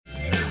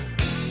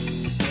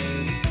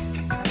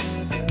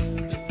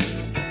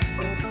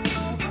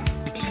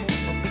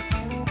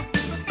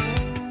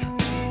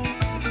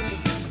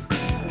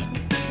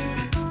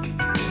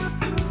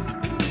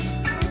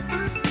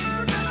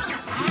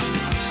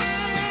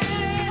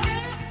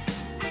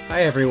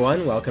Hi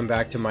everyone, welcome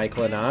back to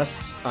Michael and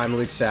Us. I'm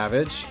Luke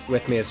Savage.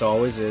 With me as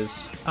always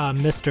is...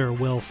 Mr.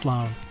 Will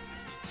Sloan.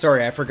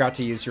 Sorry, I forgot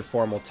to use your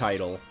formal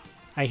title.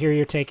 I hear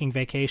you're taking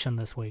vacation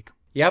this week.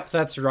 Yep,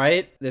 that's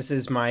right. This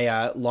is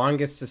my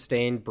longest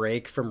sustained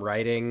break from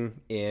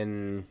writing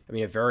in,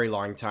 a very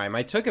long time.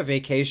 I took a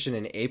vacation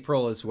in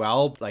April as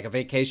well, like a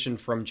vacation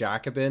from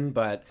Jacobin,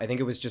 but I think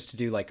it was just to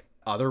do like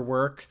other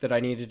work that I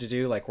needed to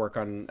do, like work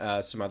on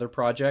some other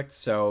projects.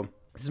 So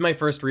this is my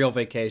first real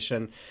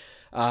vacation.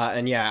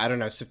 And yeah, I don't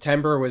know,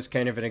 September was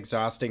kind of an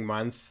exhausting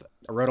month.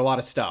 I wrote a lot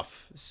of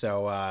stuff.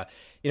 So,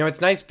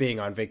 it's nice being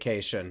on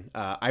vacation.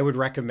 I would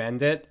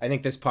recommend it. I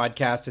think this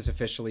podcast is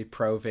officially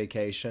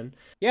pro-vacation.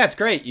 Yeah, it's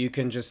great. You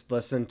can just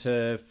listen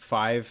to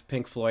 5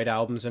 Pink Floyd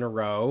albums in a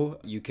row.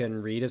 You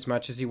can read as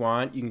much as you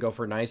want. You can go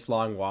for nice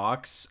long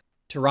walks.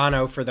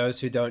 Toronto, for those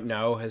who don't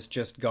know, has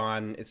just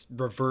it's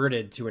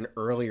reverted to an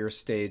earlier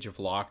stage of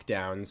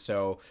lockdown.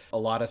 So a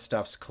lot of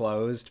stuff's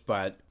closed,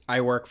 but I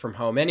work from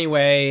home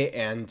anyway,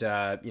 and,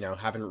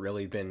 haven't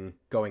really been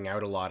going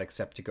out a lot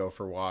except to go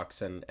for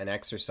walks and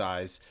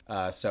exercise.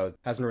 So it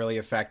hasn't really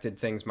affected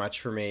things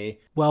much for me.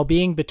 Well,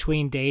 being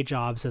between day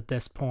jobs at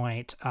this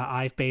point,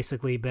 I've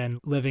basically been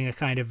living a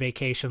kind of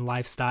vacation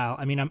lifestyle.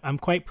 I mean, I'm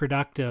quite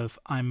productive.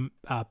 I'm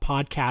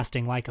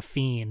podcasting like a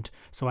fiend.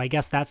 So I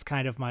guess that's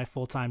kind of my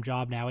full-time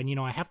job now. And,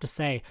 I have to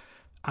say,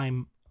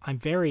 I'm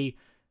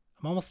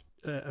almost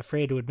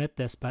afraid to admit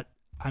this, but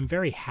I'm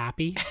very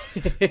happy.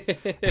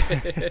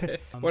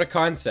 What a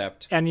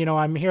concept. And,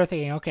 I'm here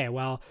thinking, okay,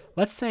 well,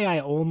 let's say I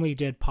only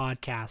did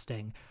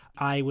podcasting.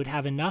 I would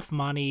have enough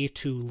money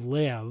to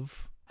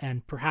live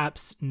and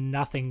perhaps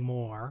nothing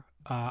more.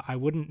 I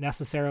wouldn't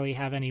necessarily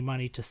have any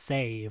money to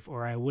save,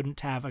 or I wouldn't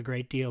have a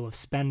great deal of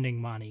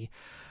spending money.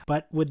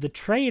 But would the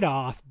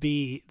trade-off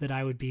be that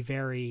I would be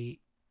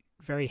very,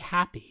 very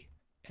happy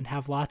and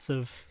have lots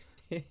of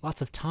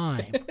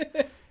time?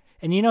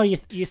 And,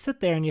 you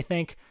sit there and you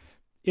think,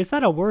 is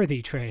that a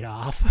worthy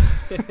trade-off?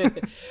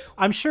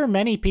 I'm sure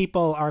many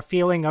people are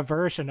feeling a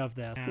version of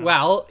this.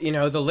 Well,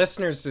 the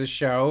listeners to the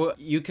show,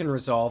 you can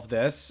resolve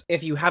this.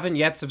 If you haven't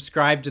yet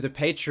subscribed to the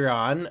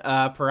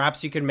Patreon,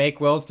 perhaps you can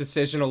make Will's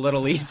decision a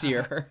little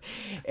easier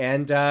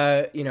and,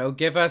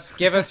 give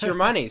us your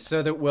money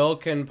so that Will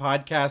can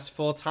podcast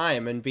full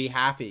time and be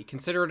happy.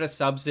 Consider it a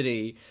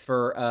subsidy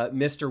for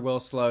Mr. Will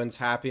Sloan's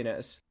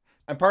happiness.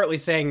 I'm partly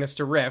saying this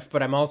to riff,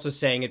 but I'm also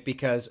saying it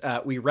because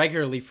we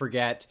regularly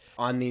forget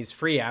on these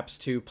free apps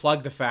to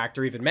plug the fact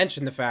or even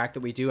mention the fact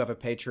that we do have a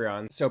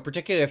Patreon. So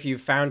particularly if you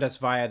found us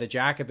via the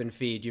Jacobin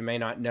feed, you may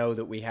not know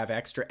that we have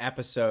extra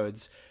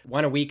episodes,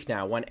 one a week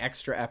now, one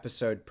extra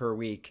episode per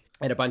week,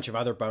 and a bunch of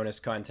other bonus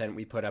content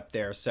we put up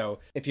there. So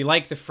if you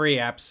like the free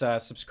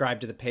apps, subscribe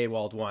to the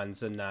paywalled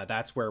ones, and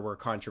that's where we're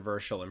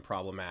controversial and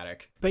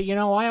problematic. But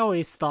I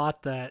always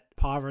thought that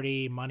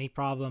poverty, money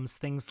problems,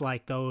 things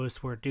like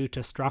those were due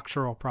to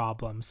structural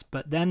problems.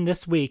 But then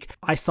this week,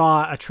 I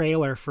saw a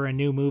trailer for a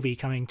new movie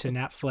coming to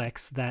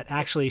Netflix that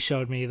actually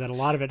showed me that a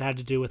lot of it had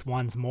to do with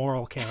one's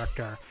moral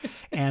character.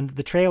 And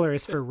the trailer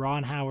is for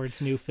Ron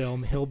Howard's new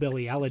film,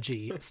 Hillbilly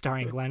Elegy,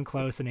 starring Glenn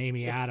Close and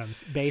Amy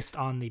Adams, based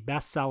on the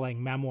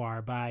best-selling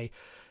memoir by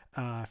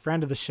a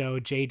friend of the show,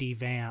 J.D.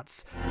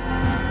 Vance. Do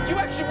you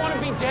actually want to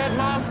be dead,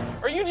 Mom?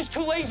 Or are you just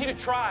too lazy to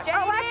try?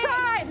 Oh, I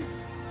tried!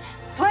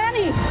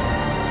 Plenty!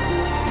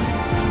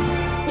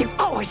 You've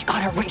always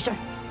got a reason.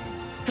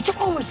 It's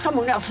always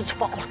someone else's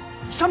fault.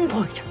 At some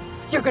point,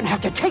 you're going to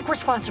have to take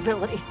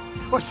responsibility,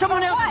 or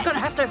someone else is going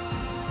to have to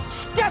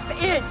step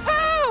in.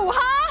 Who?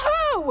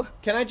 Who?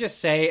 Can I just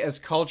say, as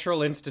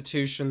cultural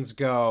institutions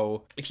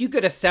go, if you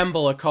could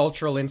assemble a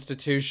cultural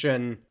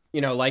institution,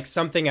 like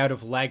something out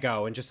of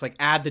Lego and just like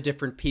add the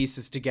different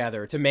pieces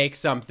together to make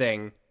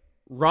something,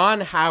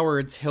 Ron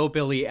Howard's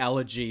Hillbilly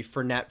Elegy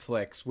for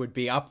Netflix would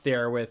be up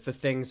there with the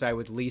things I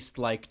would least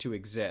like to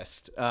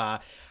exist.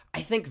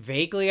 I think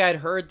vaguely I'd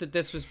heard that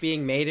this was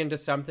being made into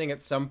something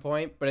at some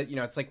point, but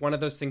it's like one of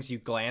those things you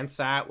glance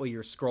at while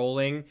you're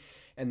scrolling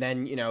and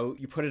then,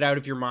 you put it out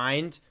of your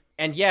mind.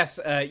 And yes,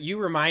 you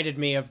reminded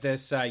me of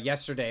this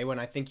yesterday when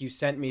I think you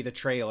sent me the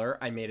trailer.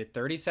 I made it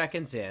 30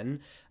 seconds in.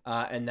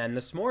 And then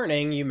this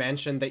morning you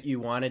mentioned that you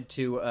wanted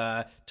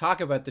to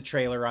talk about the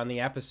trailer on the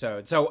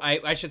episode. So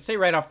I should say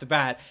right off the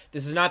bat,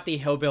 this is not the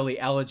Hillbilly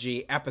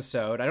Elegy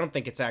episode. I don't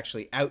think it's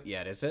actually out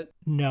yet, is it?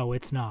 No,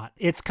 it's not.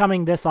 It's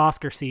coming this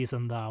Oscar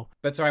season, though.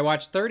 But so I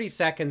watched 30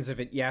 seconds of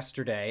it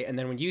yesterday. And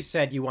then when you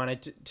said you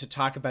wanted to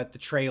talk about the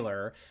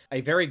trailer,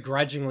 I very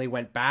grudgingly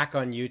went back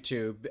on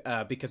YouTube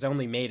because I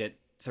only made it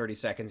 30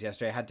 seconds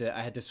yesterday. I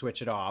had to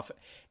switch it off,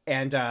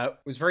 and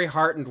was very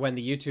heartened when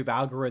the YouTube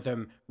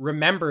algorithm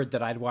remembered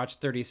that I'd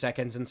watched 30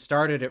 seconds and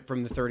started it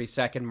from the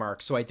 30-second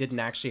mark, so I didn't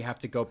actually have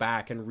to go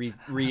back and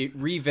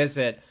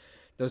revisit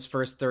those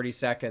first 30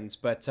 seconds.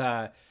 But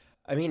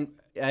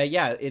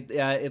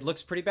it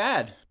looks pretty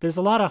bad. There's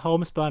a lot of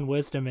homespun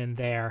wisdom in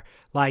there.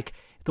 Like,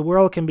 the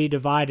world can be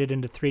divided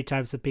into 3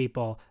 types of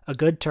people: a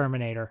good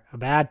Terminator, a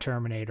bad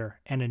Terminator,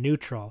 and a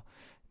neutral.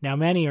 Now,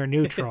 many are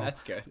neutral.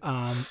 That's good.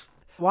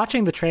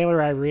 Watching the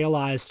trailer, I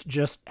realized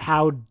just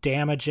how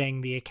damaging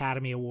the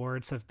Academy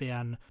Awards have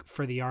been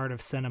for the art of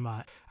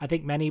cinema. I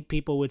think many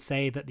people would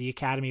say that the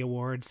Academy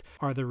Awards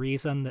are the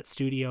reason that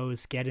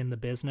studios get in the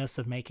business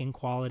of making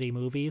quality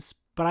movies.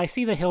 But I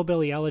see the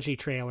Hillbilly Elegy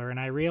trailer and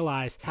I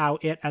realize how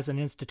it as an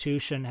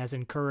institution has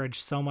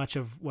encouraged so much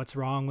of what's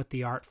wrong with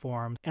the art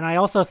form. And I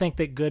also think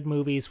that good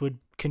movies would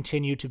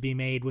continue to be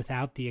made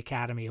without the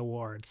Academy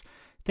Awards.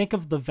 Think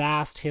of the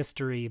vast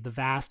history, the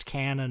vast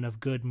canon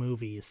of good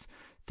movies.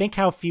 Think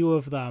how few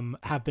of them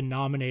have been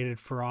nominated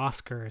for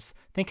Oscars.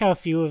 Think how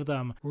few of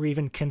them were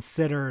even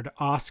considered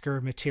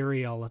Oscar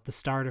material at the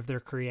start of their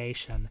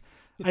creation.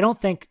 I don't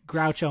think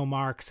Groucho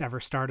Marx ever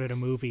started a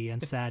movie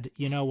and said,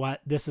 you know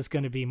what, this is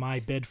going to be my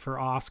bid for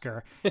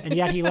Oscar. And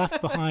yet he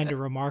left behind a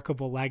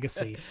remarkable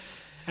legacy.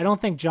 I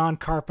don't think John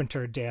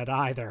Carpenter did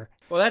either.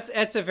 Well,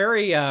 that's a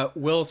very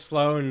Will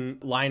Sloan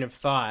line of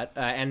thought,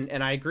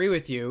 and I agree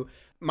with you.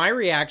 My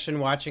reaction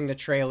watching the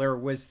trailer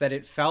was that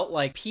it felt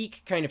like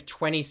peak kind of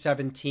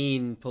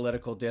 2017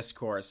 political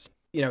discourse.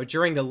 You know,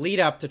 during the lead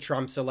up to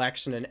Trump's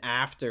election and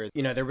after,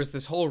 you know, there was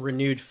this whole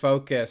renewed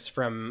focus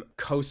from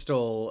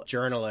coastal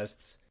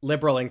journalists,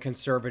 liberal and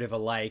conservative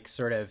alike,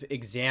 sort of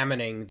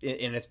examining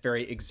in a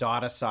very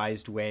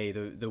exoticized way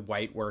the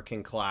white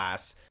working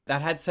class.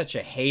 That had such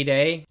a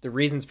heyday, the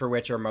reasons for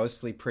which are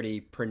mostly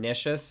pretty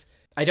pernicious.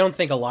 I don't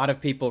think a lot of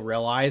people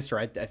realized, or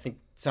I think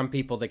some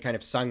people that kind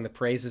of sung the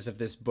praises of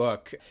this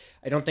book,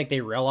 I don't think they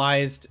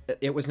realized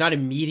it was not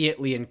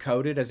immediately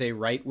encoded as a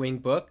right-wing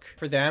book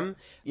for them.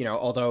 You know,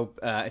 although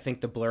I think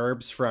the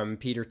blurbs from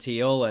Peter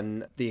Thiel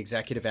and the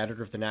executive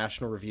editor of the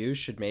National Review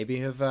should maybe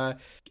have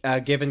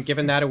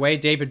given that away.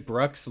 David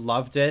Brooks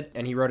loved it,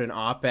 and he wrote an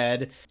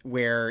op-ed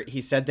where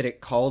he said that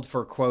it called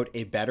for, quote,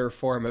 a better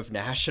form of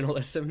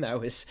nationalism. That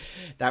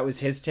was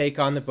his take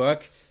on the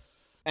book.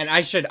 And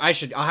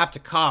I'll have to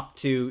cop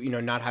to, you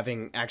know, not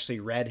having actually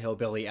read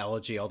Hillbilly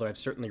Elegy, although I've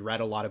certainly read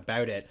a lot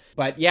about it.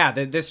 But yeah,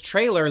 this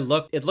trailer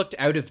looked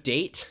out of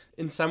date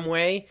in some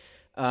way,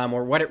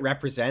 or what it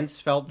represents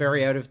felt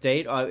very out of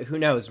date. Who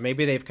knows?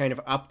 Maybe they've kind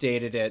of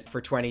updated it for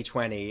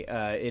 2020.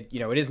 It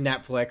is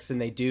Netflix, and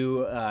they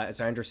do,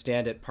 as I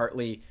understand it,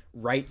 partly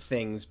write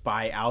things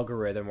by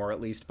algorithm, or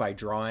at least by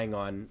drawing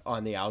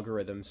on the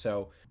algorithm.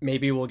 So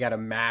maybe we'll get a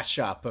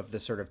mashup of the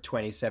sort of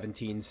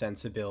 2017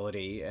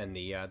 sensibility and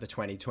the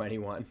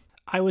 2021.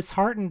 I was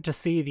heartened to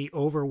see the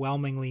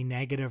overwhelmingly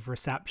negative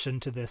reception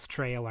to this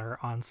trailer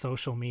on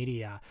social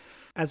media.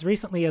 As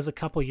recently as a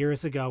couple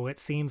years ago, it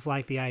seems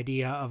like the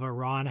idea of a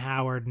Ron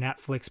Howard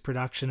Netflix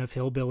production of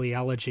Hillbilly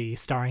Elegy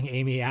starring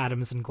Amy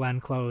Adams and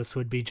Glenn Close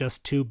would be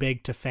just too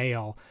big to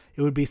fail.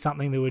 It would be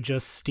something that would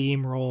just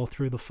steamroll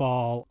through the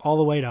fall, all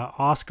the way to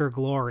Oscar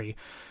glory.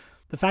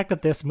 The fact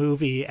that this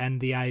movie and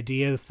the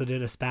ideas that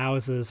it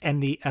espouses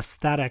and the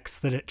aesthetics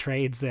that it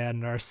trades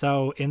in are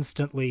so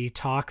instantly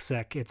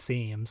toxic, it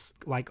seems,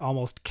 like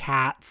almost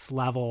Cats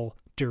level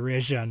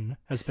derision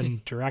has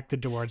been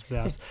directed towards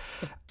this.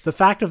 The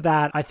fact of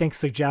that, I think,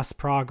 suggests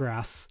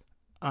progress.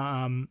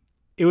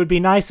 It would be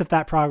nice if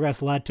that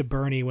progress led to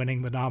Bernie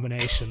winning the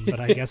nomination, but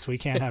I guess we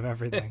can't have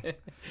everything.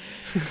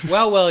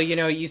 Well, you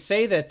know, you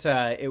say that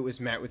it was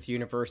met with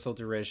universal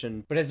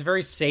derision, but as a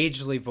very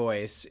sagely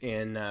voice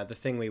in the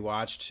thing we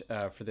watched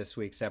for this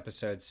week's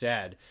episode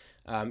said,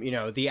 you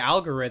know, the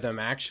algorithm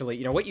actually,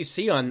 you know, what you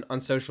see on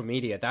social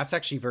media, that's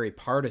actually very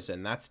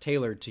partisan. That's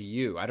tailored to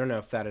you. I don't know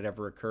if that had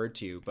ever occurred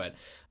to you, but,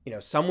 you know,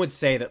 some would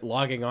say that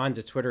logging on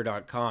to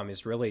twitter.com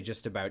is really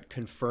just about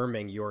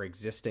confirming your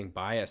existing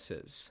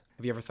biases.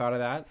 Have you ever thought of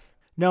that?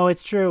 No,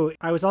 it's true.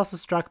 I was also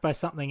struck by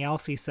something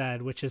else he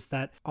said, which is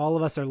that all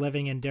of us are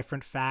living in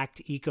different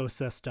fact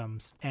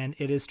ecosystems. And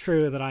it is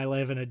true that I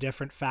live in a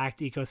different fact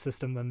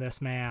ecosystem than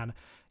this man.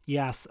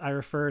 Yes, I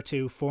refer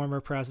to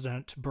former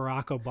President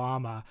Barack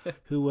Obama,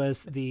 who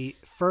was the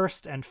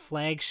first and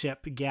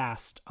flagship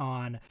guest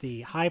on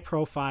the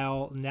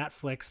high-profile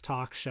Netflix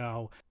talk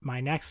show, My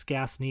Next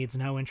Guest Needs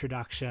No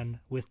Introduction,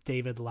 with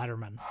David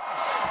Letterman.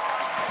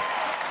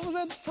 What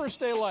was that first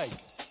day like?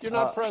 You're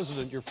not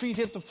president. Your feet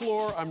hit the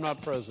floor. I'm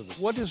not president.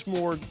 What is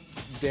more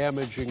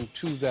damaging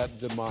to that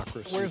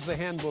democracy? Where's the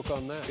handbook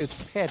on that?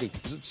 It's petty.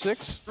 Is it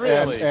 6?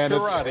 Really? And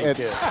Karate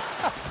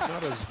Kid.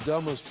 Not as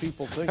dumb as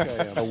people think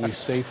I am. Are we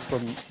safe from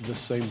the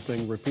same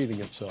thing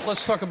repeating itself?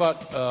 Let's talk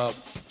about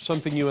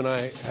something you and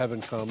I have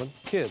in common.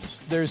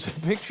 Kids. There's a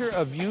picture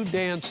of you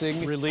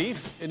dancing.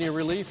 Relief? Any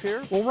relief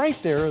here? Well, right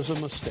there is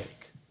a mistake.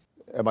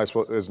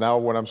 Is now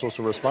when I'm supposed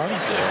to respond?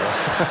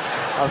 Yeah.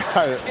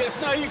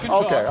 Yes, now you can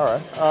talk. Okay, all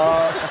right.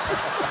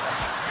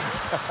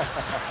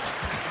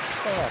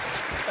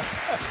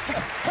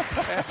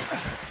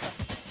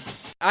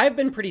 I've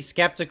been pretty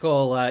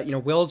skeptical. You know,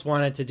 Will's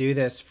wanted to do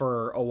this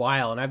for a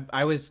while, and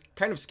I was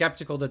kind of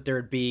skeptical that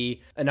there'd be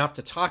enough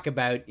to talk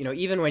about. You know,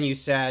 even when you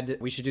said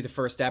we should do the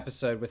first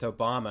episode with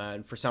Obama,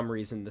 and for some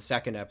reason the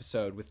second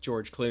episode with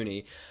George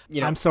Clooney.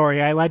 You know, I'm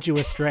sorry, I led you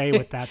astray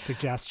with that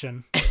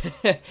suggestion.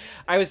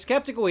 I was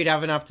skeptical we'd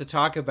have enough to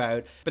talk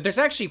about, but there's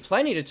actually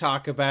plenty to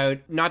talk about,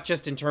 not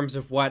just in terms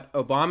of what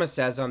Obama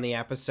says on the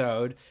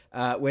episode,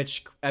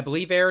 which I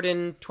believe aired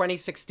in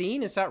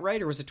 2016. Is that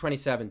right? Or was it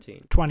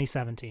 2017?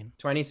 2017.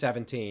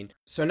 2017.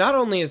 So not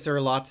only is there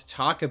a lot to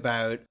talk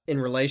about in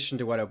relation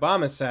to what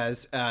Obama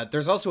says,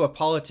 there's also a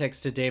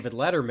politics to David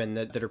Letterman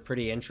that are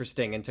pretty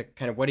interesting and to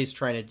kind of what he's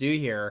trying to do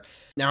here.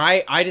 Now,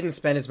 I didn't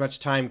spend as much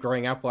time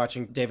growing up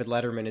watching David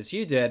Letterman as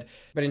you did,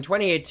 but in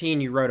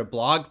 2018, you wrote a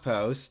blog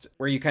post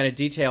where you kind of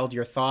detailed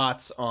your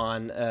thoughts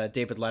on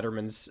David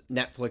Letterman's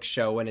Netflix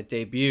show when it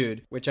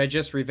debuted, which I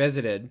just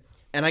revisited.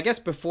 And I guess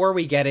before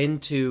we get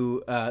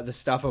into the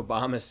stuff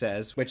Obama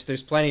says, which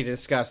there's plenty to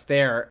discuss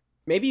there,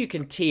 maybe you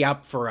can tee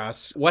up for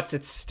us what's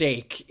at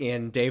stake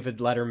in David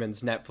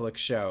Letterman's Netflix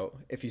show,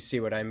 if you see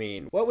what I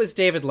mean. What was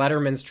David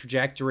Letterman's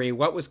trajectory?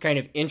 What was kind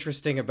of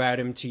interesting about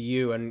him to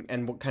you,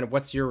 and what kind of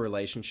what's your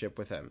relationship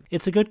with him?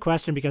 It's a good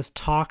question because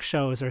talk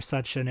shows are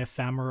such an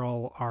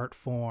ephemeral art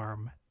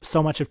form.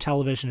 So much of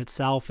television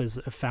itself is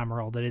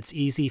ephemeral that it's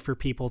easy for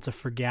people to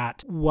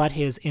forget what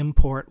his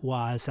import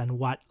was and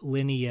what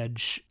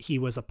lineage he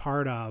was a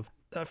part of.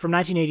 From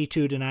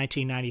 1982 to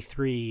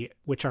 1993,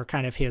 which are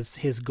kind of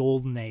his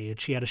golden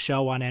age, he had a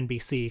show on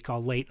NBC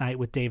called Late Night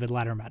with David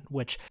Letterman,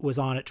 which was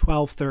on at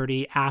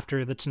 12:30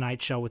 after The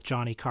Tonight Show with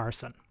Johnny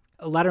Carson.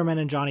 Letterman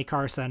and Johnny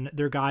Carson,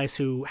 they're guys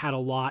who had a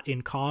lot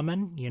in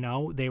common. You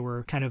know, they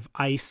were kind of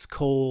ice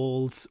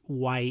cold,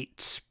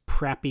 white,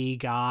 preppy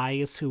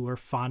guys who were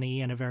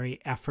funny in a very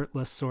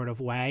effortless sort of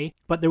way.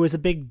 But there was a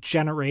big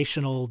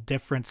generational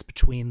difference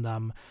between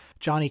them.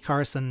 Johnny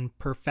Carson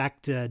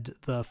perfected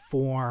the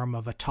form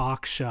of a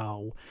talk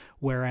show,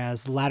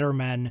 whereas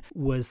Letterman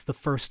was the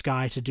first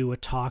guy to do a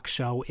talk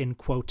show in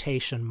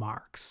quotation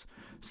marks.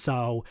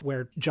 So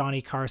where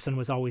Johnny Carson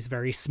was always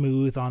very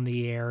smooth on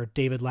the air,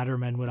 David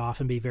Letterman would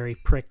often be very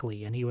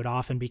prickly, and he would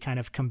often be kind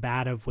of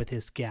combative with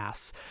his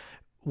guests.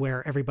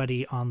 Where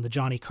everybody on the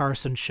Johnny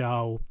Carson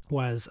show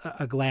was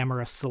a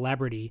glamorous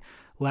celebrity,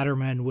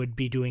 Letterman would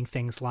be doing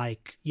things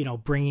like, you know,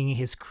 bringing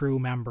his crew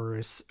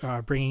members,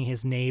 bringing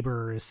his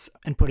neighbors,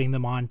 and putting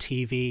them on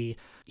TV.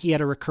 He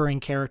had a recurring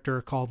character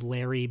called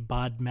Larry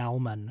Bud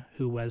Melman,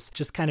 who was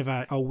just kind of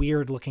a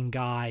weird-looking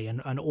guy,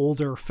 an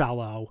older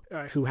fellow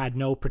who had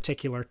no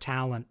particular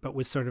talent, but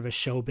was sort of a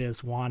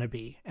showbiz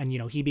wannabe. And, you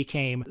know, he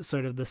became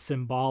sort of the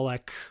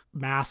symbolic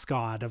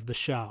mascot of the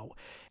show.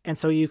 And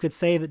so you could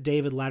say that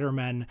David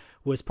Letterman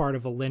was part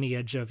of a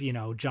lineage of, you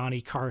know, Johnny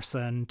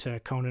Carson to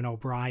Conan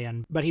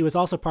O'Brien, but he was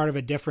also part of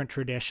a different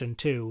tradition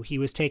too. He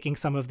was taking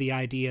some of the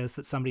ideas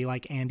that somebody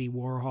like Andy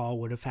Warhol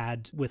would have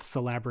had with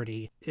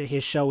celebrity.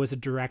 His show was a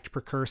direct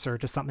precursor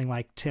to something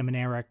like Tim and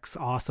Eric's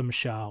Awesome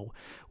Show,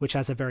 which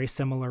has a very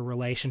similar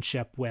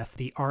relationship with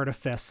the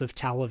artifice of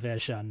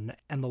television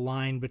and the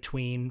line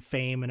between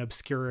fame and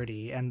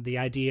obscurity, and the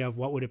idea of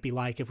what would it be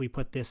like if we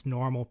put this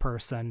normal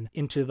person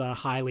into the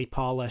highly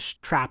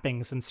polished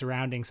trappings and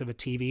surroundings of a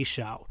TV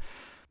show.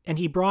 And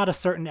he brought a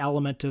certain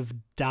element of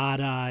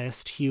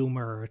Dadaist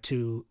humor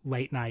to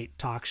late night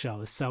talk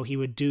shows. So he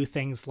would do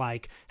things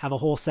like have a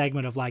whole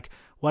segment of like,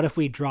 what if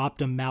we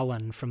dropped a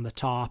melon from the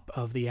top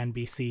of the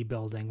NBC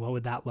building? What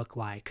would that look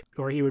like?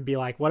 Or he would be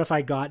like, what if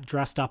I got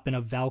dressed up in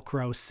a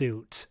Velcro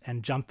suit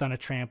and jumped on a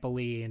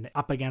trampoline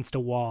up against a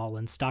wall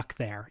and stuck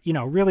there? You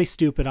know, really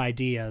stupid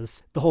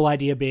ideas. The whole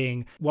idea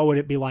being, what would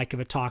it be like if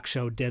a talk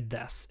show did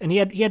this? And he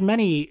had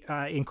many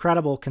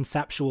incredible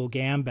conceptual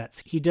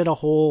gambits. He did a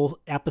whole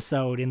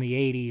episode in the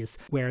 80s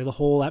where the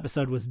whole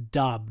episode was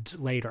dubbed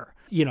later.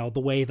 You know, the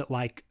way that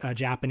like a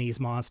Japanese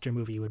monster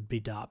movie would be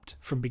dubbed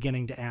from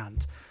beginning to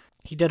end.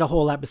 He did a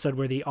whole episode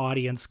where the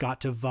audience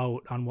got to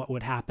vote on what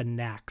would happen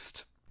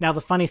next. Now, the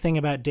funny thing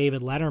about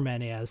David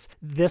Letterman is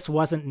this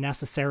wasn't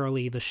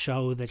necessarily the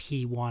show that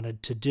he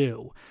wanted to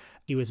do.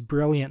 He was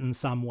brilliant in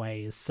some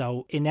ways,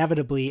 so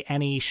inevitably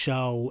any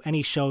show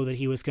that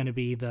he was going to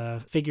be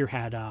the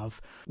figurehead of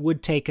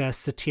would take a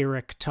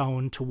satiric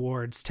tone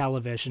towards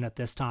television at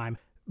this time.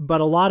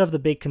 But a lot of the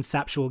big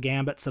conceptual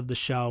gambits of the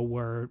show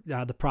were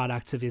the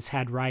products of his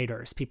head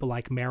writers, people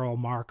like Merrill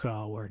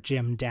Markoe or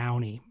Jim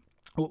Downey.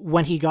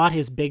 When he got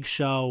his big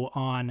show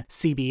on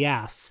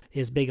CBS,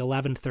 his big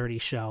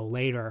 11:30 show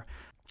later,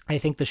 I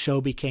think the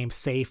show became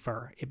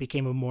safer. It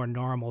became a more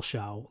normal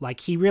show.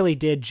 Like, he really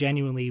did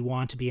genuinely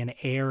want to be an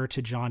heir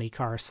to Johnny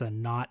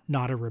Carson, not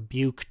a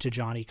rebuke to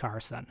Johnny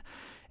Carson.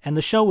 And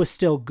the show was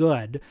still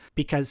good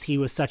because he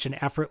was such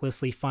an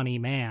effortlessly funny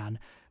man.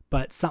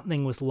 But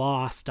something was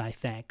lost, I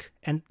think.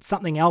 And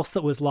something else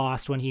that was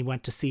lost when he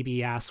went to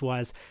CBS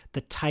was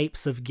the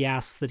types of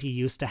guests that he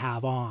used to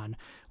have on.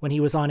 When he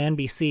was on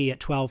NBC at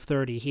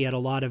 12:30, he had a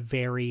lot of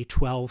very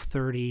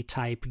 12:30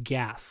 type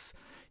guests.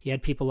 He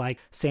had people like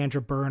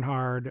Sandra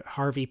Bernhard,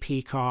 Harvey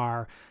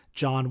Pekar,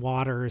 John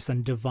Waters,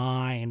 and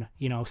Divine,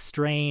 you know,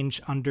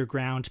 strange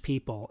underground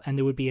people. And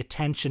there would be a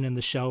tension in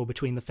the show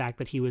between the fact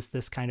that he was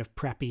this kind of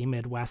preppy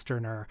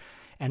Midwesterner,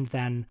 and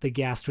then the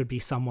guest would be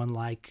someone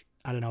like,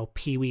 I don't know,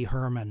 Pee Wee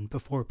Herman,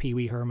 before Pee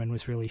Wee Herman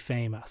was really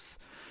famous.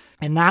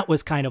 And that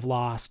was kind of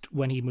lost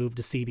when he moved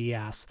to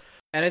CBS.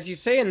 And as you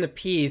say in the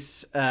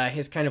piece,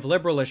 his kind of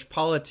liberalish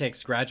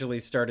politics gradually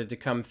started to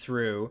come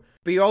through.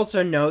 But you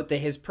also note that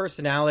his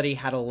personality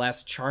had a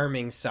less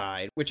charming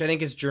side, which I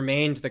think is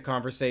germane to the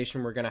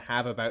conversation we're going to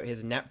have about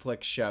his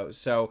Netflix show.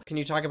 So can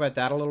you talk about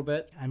that a little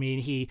bit? I mean,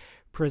 he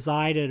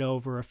presided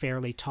over a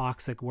fairly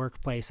toxic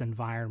workplace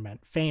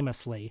environment,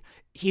 famously.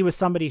 He was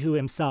somebody who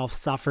himself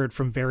suffered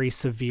from very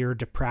severe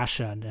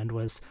depression and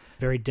was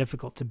very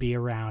difficult to be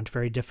around,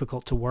 very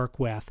difficult to work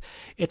with.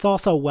 It's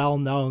also well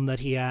known that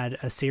he had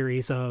a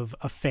series of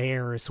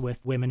affairs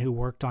with women who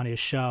worked on his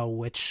show,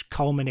 which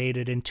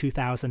culminated in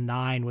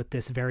 2009 with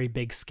this very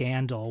big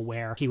scandal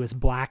where he was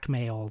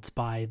blackmailed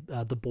by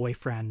the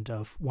boyfriend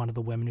of one of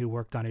the women who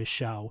worked on his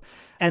show.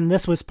 And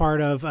this was part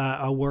of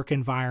a work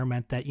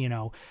environment that,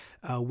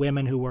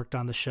 women who worked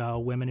on the show,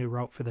 women who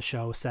wrote for the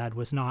show said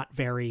was not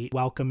very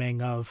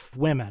welcoming of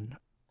women.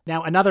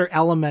 Now, another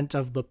element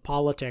of the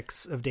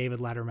politics of David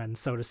Letterman,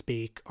 so to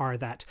speak, are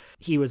that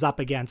he was up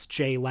against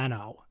Jay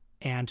Leno.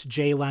 And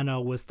Jay Leno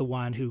was the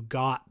one who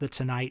got The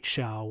Tonight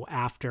Show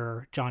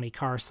after Johnny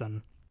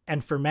Carson.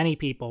 And for many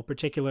people,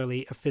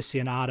 particularly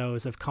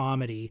aficionados of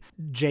comedy,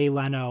 Jay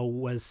Leno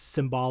was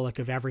symbolic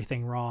of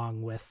everything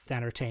wrong with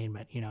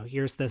entertainment.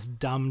 Here's this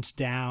dumbed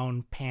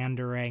down,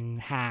 pandering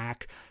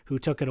hack who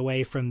took it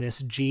away from this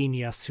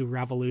genius who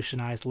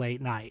revolutionized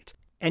late night.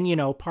 And,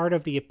 part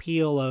of the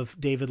appeal of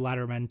David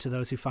Letterman to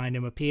those who find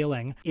him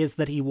appealing is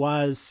that he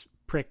was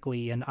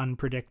prickly and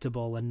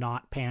unpredictable and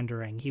not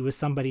pandering. He was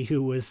somebody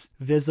who was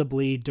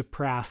visibly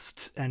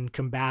depressed and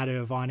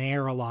combative on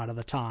air a lot of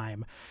the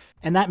time.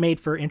 And that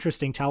made for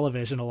interesting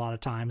television a lot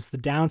of times. The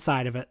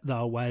downside of it,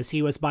 though, was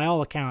he was, by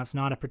all accounts,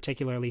 not a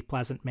particularly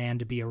pleasant man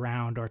to be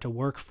around or to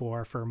work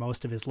for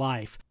most of his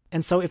life.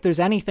 And so if there's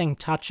anything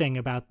touching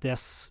about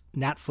this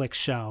Netflix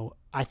show,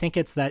 I think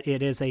it's that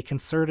it is a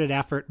concerted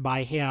effort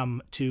by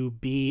him to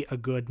be a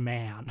good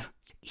man.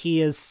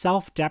 He is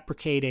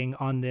self-deprecating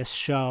on this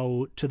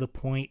show to the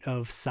point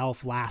of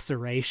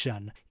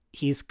self-laceration.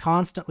 He's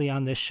constantly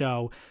on this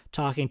show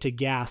talking to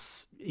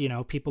guests,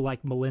 people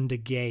like Melinda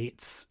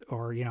Gates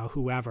or,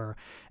 whoever,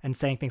 and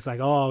saying things like,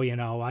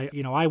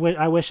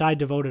 I wish I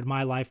devoted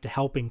my life to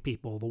helping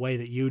people the way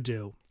that you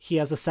do. He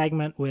has a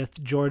segment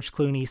with George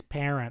Clooney's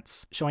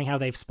parents showing how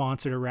they've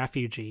sponsored a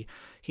refugee.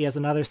 He has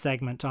another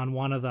segment on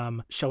one of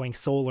them showing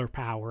solar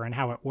power and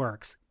how it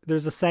works.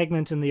 There's a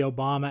segment in the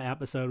Obama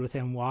episode with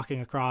him walking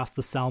across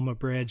the Selma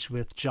Bridge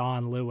with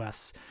John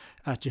Lewis,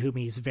 to whom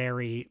he's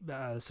very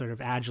sort of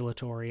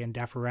adulatory and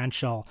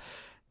deferential.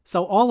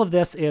 So all of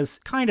this is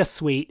kind of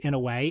sweet in a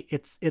way.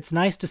 It's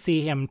nice to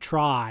see him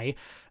try.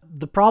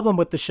 The problem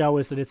with the show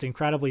is that it's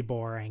incredibly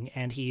boring,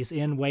 and he's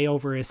in way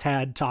over his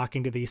head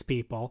talking to these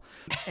people,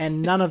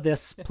 and none of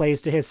this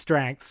plays to his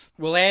strengths.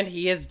 Well, and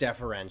he is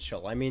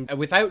deferential. I mean,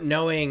 without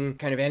knowing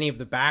kind of any of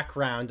the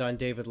background on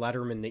David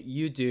Letterman that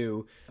you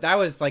do, that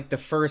was like the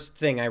first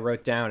thing I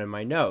wrote down in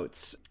my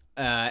notes.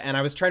 And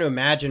I was trying to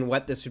imagine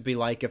what this would be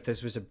like if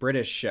this was a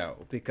British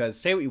show, because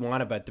say what you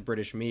want about the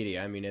British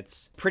media, I mean,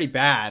 it's pretty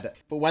bad.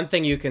 But one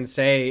thing you can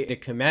say to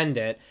commend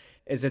it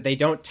is that they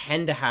don't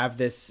tend to have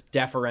this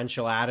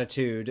deferential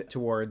attitude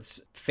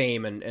towards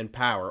fame and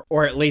power,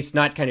 or at least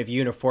not kind of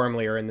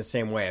uniformly or in the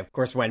same way. Of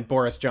course, when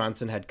Boris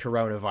Johnson had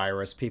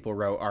coronavirus, people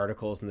wrote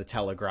articles in the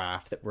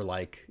Telegraph that were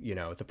like,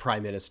 the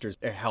prime minister's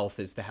health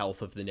is the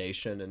health of the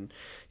nation, and,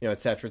 et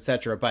cetera, et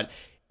cetera. But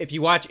if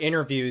you watch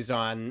interviews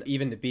on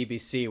even the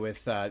BBC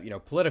with,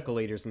 political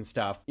leaders and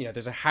stuff,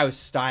 there's a House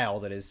style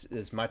that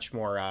is much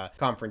more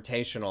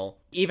confrontational.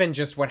 Even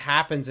just what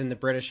happens in the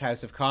British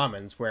House of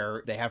Commons,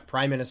 where they have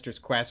prime minister's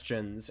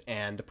questions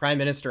and the prime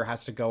minister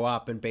has to go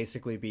up and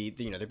basically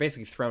they're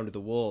basically thrown to the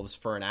wolves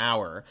for an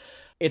hour.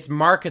 It's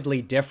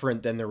markedly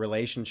different than the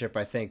relationship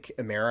I think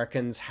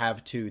Americans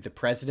have to the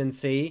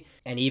presidency,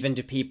 and even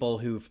to people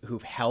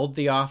who've held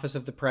the office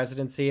of the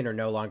presidency and are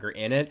no longer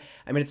in it.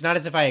 I mean, it's not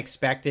as if I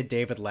expected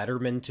David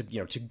Letterman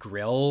to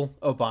grill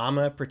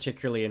Obama,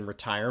 particularly in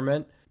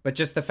retirement. But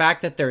just the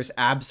fact that there's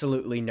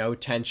absolutely no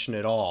tension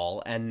at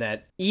all, and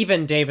that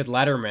even David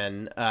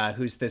Letterman,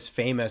 who's this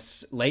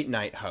famous late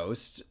night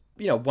host,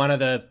 one of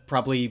the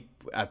probably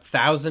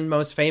 1,000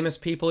 most famous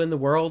people in the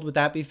world, would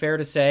that be fair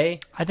to say?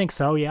 I think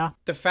so, yeah.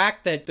 The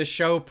fact that the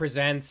show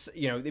presents,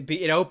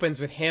 it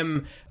opens with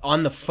him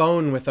on the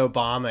phone with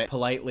Obama,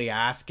 politely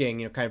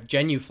asking, kind of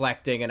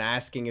genuflecting and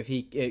asking if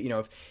he,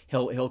 if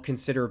he'll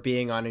consider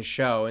being on his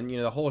show. And,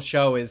 the whole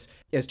show is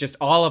just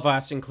all of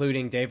us,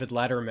 including David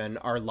Letterman,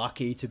 are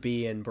lucky to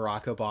be in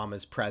Barack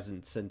Obama's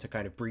presence and to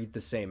kind of breathe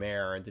the same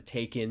air and to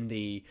take in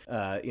the,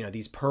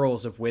 these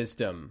pearls of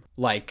wisdom,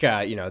 like,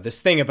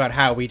 this thing about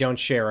how we don't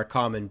share a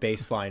common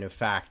baseline of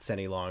facts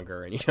any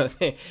longer, and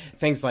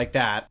things like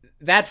that.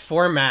 That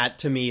format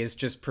to me is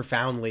just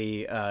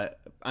profoundly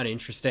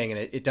uninteresting,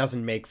 and it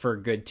doesn't make for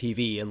good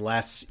TV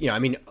unless,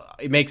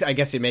 it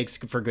makes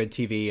for good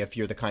TV if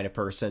you're the kind of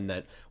person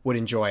that would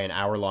enjoy an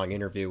hour-long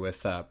interview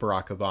with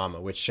Barack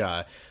Obama, which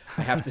I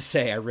have to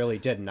say I really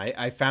didn't.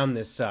 I found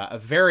this a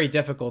very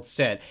difficult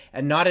sit,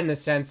 and not in the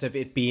sense of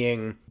it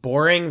being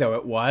boring, though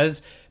it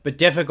was, but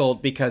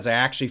difficult because I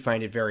actually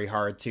find it very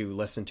hard to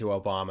listen to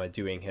Obama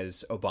doing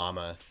his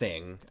Obama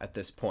thing at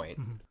this point.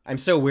 Mm-hmm. I'm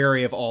so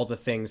weary of all the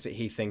things that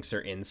he thinks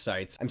are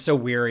insights. I'm so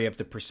weary of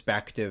the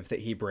perspective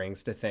that he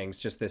brings to things,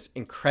 just this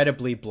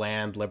incredibly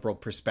bland liberal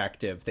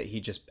perspective that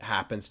he just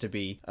happens to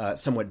be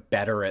somewhat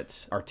better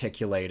at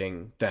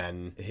articulating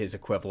than his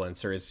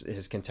equivalents or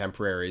his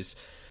contemporaries.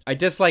 I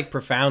dislike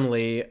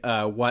profoundly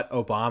what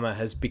Obama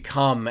has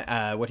become,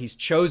 what he's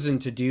chosen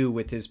to do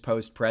with his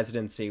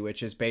post-presidency,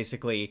 which is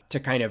basically to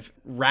kind of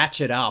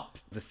ratchet up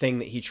the thing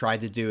that he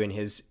tried to do in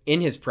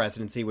his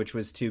presidency, which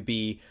was to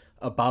be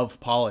above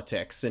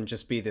politics and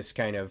just be this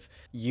kind of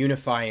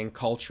unifying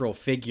cultural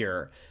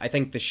figure. I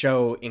think the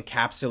show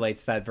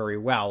encapsulates that very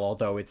well,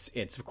 although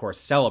it's of course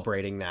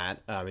celebrating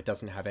that. It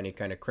doesn't have any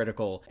kind of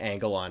critical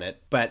angle on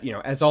it. But,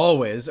 as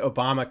always,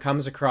 Obama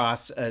comes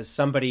across as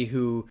somebody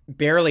who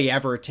barely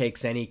ever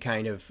takes any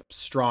kind of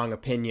strong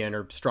opinion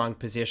or strong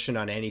position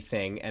on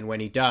anything. And when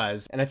he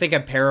does, and I think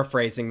I'm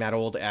paraphrasing that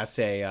old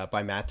essay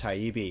by Matt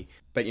Taibbi,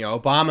 but,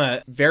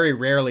 Obama very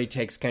rarely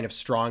takes kind of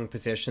strong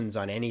positions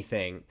on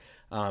anything.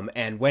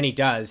 And when he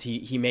does,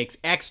 he makes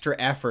extra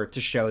effort to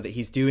show that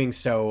he's doing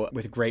so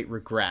with great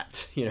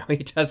regret. He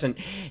doesn't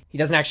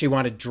actually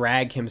want to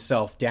drag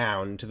himself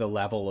down to the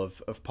level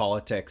of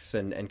politics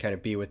and kind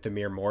of be with the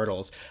mere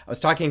mortals. I was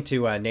talking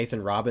to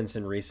Nathan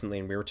Robinson recently,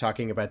 and we were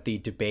talking about the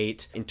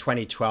debate in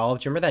 2012.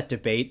 Do you remember that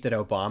debate that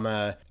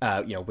Obama,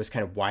 was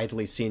kind of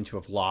widely seen to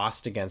have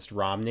lost against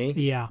Romney?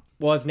 Yeah.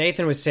 Well, as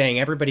Nathan was saying,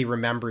 everybody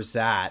remembers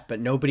that, but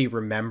nobody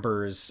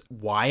remembers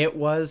why it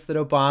was that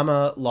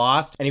Obama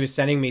lost. And he was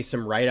sending me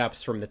some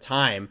write-ups from the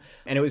time.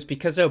 And it was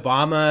because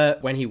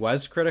Obama, when he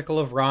was critical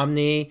of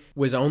Romney,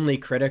 was only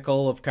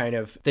critical of kind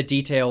of the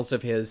details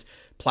of his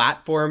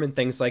platform and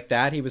things like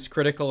that. He was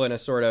critical in a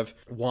sort of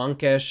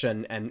wonkish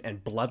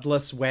and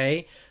bloodless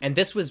way. And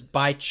this was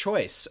by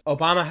choice.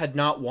 Obama had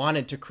not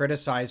wanted to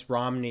criticize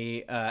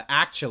Romney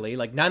actually.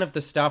 Like, none of the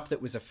stuff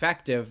that was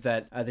effective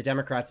that the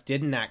Democrats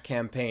did in that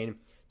campaign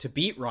to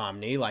beat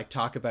Romney, like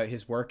talk about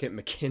his work at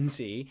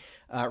McKinsey.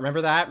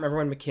 Remember that? Remember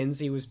when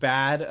McKinsey was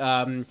bad?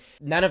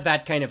 None of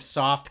that kind of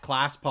soft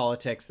class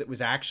politics that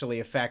was actually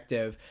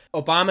effective.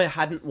 Obama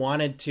hadn't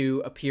wanted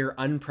to appear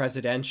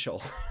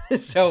unpresidential.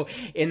 So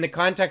in the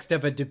context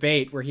of a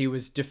debate where he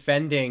was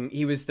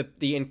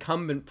the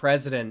incumbent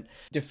president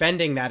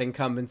defending that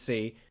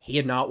incumbency, he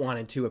had not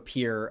wanted to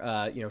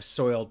appear,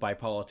 soiled by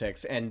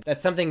politics. And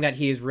that's something that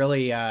he has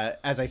really,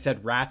 as I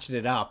said,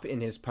 ratcheted up in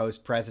his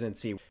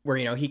post-presidency,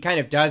 where, he kind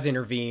of does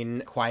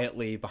intervene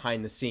quietly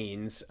behind the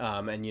scenes.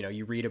 And,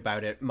 you read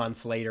about it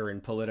months later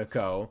in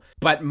Politico.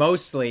 But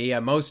mostly,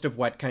 most of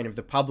what kind of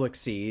the public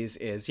sees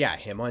is,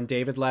 him on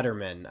David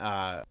Letterman.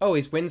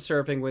 He's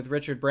windsurfing with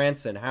Richard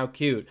Branson. How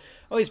cute.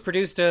 Oh, he's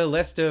produced a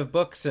list of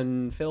books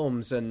and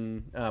films,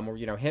 and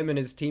him and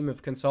his team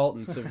of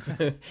consultants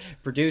have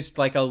produced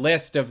like a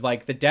list of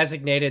like the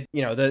designated,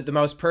 the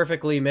most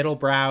perfectly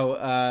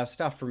middle-brow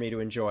stuff for me to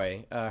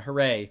enjoy.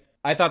 Hooray.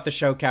 I thought the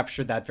show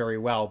captured that very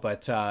well,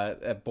 but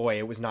boy,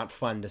 it was not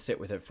fun to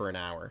sit with it for an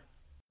hour.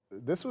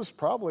 This was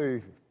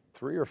probably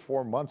 3 or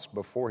 4 months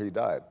before he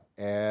died.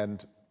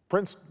 And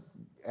Prince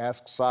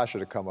asked Sasha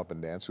to come up and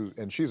dance,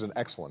 and she's an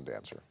excellent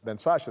dancer. Then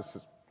Sasha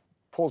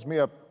pulls me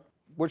up,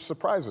 which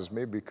surprises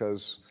me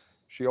because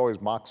she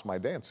always mocks my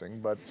dancing,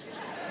 but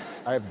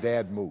I have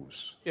dad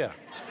moves. Yeah.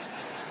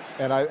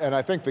 And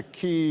I think the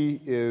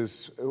key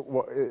is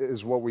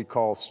what we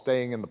call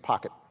staying in the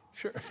pocket.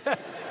 Sure.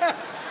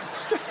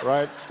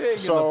 Right? Staying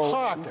in the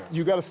pocket.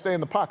 You got to stay in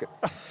the pocket.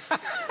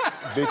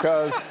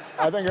 Because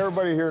I think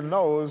everybody here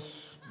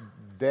knows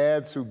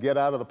dads who get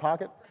out of the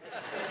pocket.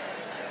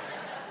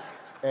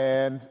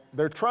 And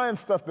they're trying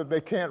stuff that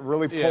they can't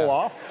really pull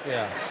off.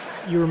 Yeah.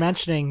 You were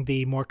mentioning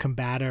the more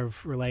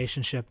combative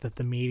relationship that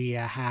the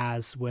media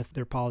has with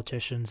their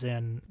politicians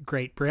in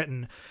Great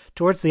Britain.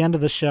 Towards the end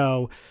of the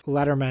show,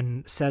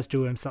 Letterman says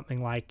to him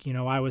something like,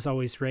 I was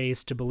always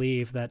raised to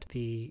believe that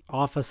the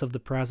office of the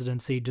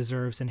presidency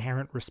deserves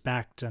inherent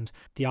respect, and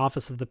the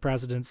office of the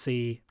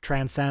presidency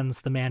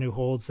transcends the man who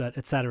holds it,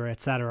 etc.,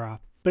 etc.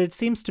 But it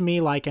seems to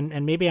me like,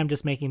 and maybe I'm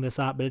just making this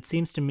up, but it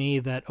seems to me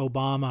that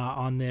Obama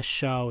on this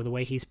show, the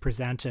way he's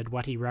presented,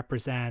 what he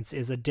represents,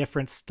 is a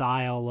different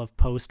style of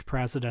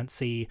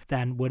post-presidency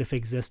than would have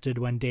existed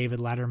when David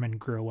Letterman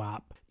grew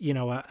up.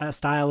 A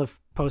style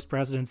of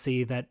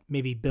post-presidency that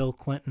maybe Bill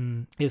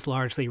Clinton is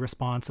largely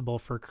responsible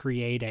for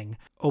creating.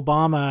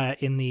 Obama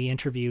in the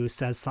interview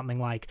says something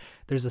like,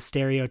 there's a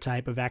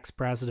stereotype of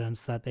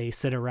ex-presidents that they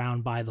sit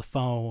around by the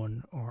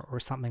phone or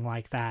something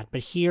like that.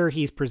 But here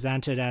he's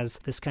presented as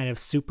this kind of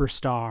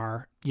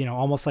superstar,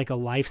 almost like a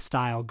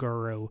lifestyle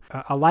guru.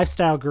 A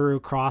lifestyle guru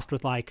crossed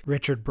with like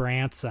Richard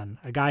Branson,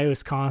 a guy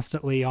who's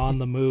constantly on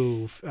the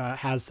move,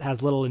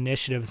 has little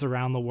initiatives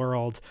around the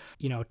world,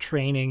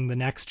 training the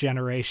next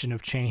generation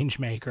of change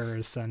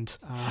makers, and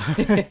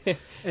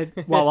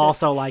while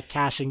also like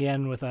cashing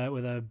in with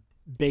a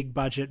big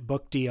budget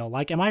book deal.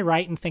 Like, am I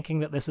right in thinking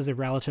that this is a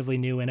relatively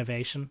new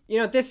innovation?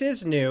 This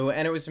is new,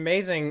 and it was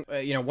amazing.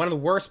 One of the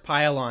worst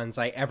pile-ons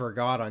I ever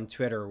got on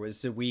Twitter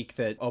was the week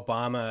that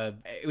Obama,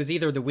 it was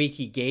either the week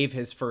he gave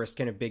his first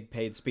kind of big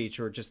paid speech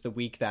or just the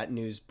week that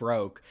news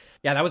broke.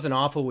 Yeah, that was an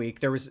awful week.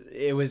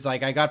 It was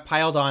like I got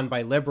piled on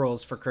by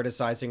liberals for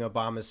criticizing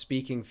Obama's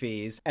speaking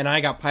fees, and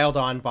I got piled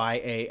on by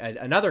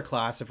another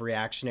class of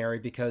reactionary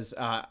because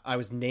I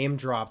was name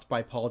dropped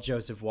by Paul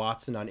Joseph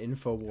Watson on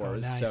InfoWars. Oh,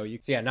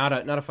 nice. So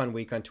not a fun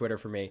week on Twitter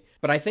for me.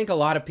 But I think a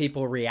lot of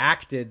people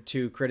reacted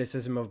to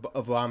criticism of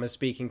Obama's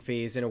speaking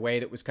fees in a way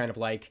that was kind of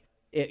like,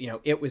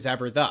 it was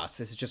ever thus.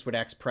 This is just what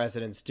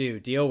ex-presidents do.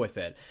 Deal with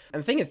it.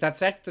 And the thing is, that's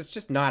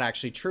just not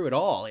actually true at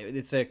all.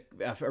 It's a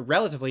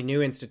relatively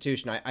new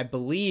institution. I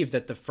believe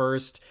that the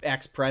first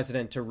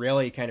ex-president to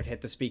really kind of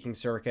hit the speaking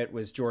circuit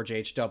was George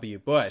H.W.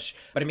 Bush.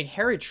 But I mean,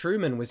 Harry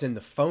Truman was in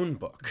the phone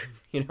book,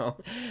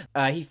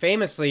 He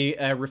famously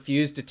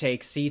refused to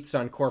take seats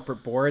on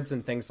corporate boards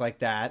and things like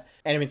that.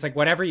 And I mean, it's like,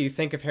 whatever you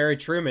think of Harry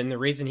Truman, the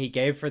reason he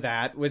gave for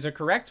that was a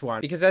correct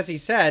one. Because as he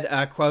said,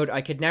 quote,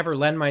 "I could never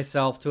lend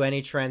myself to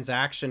any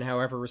transaction,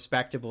 however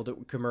respectable, that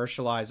would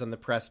commercialize on the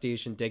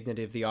prestige and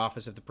dignity of the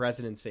office of the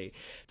presidency."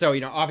 So,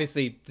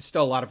 obviously, there's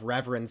still a lot of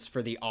reverence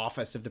for the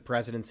office of the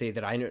presidency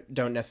that I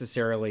don't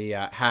necessarily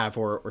have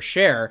or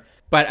share.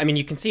 But I mean,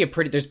 you can see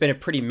there's been a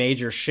pretty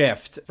major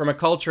shift from a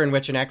culture in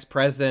which an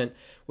ex-president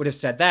would have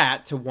said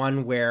that to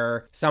one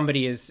where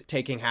somebody is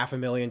taking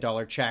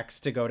 $500,000 checks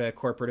to go to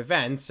corporate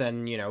events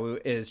and,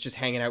 is just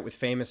hanging out with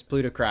famous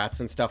plutocrats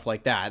and stuff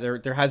like that.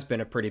 There has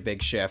been a pretty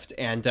big shift.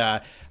 And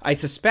I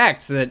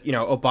suspect that,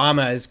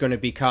 Obama is going to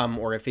become,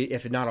 or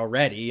if not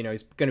already,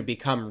 he's going to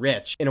become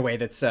rich in a way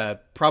that's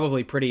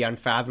probably pretty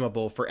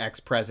unfathomable for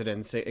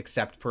ex-presidents,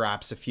 except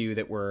perhaps a few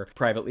that were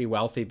privately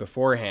wealthy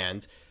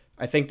beforehand.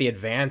 I think the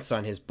advance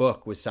on his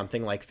book was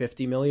something like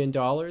 $50 million,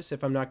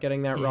 if I'm not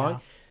getting that wrong.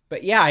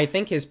 But yeah, I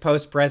think his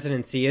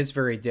post-presidency is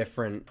very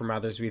different from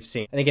others we've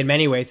seen. I think in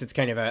many ways it's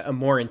kind of a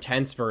more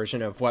intense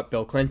version of what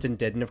Bill Clinton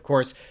did. And of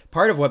course,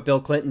 part of what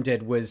Bill Clinton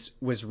did was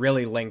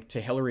really linked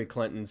to Hillary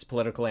Clinton's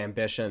political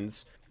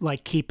ambitions.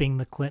 Like keeping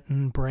the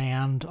Clinton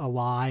brand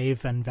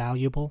alive and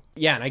valuable?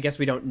 Yeah, and I guess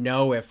we don't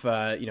know if,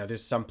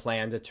 there's some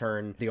plan to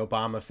turn the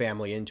Obama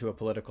family into a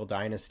political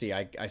dynasty.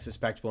 I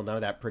suspect we'll know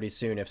that pretty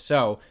soon, if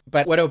so.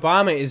 But what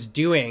Obama is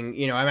doing,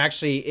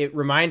 it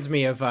reminds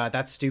me of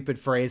that stupid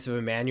phrase of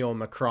Emmanuel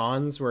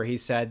Macron's where he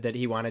said that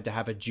he wanted to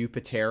have a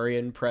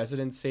Jupiterian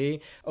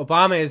presidency.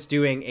 Obama is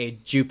doing a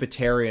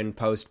Jupiterian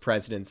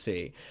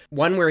post-presidency.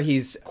 One where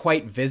he's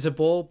quite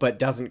visible, but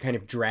doesn't kind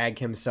of drag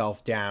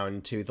himself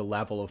down to the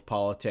level of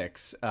politics.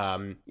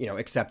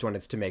 Except when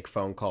it's to make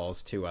phone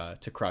calls to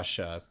crush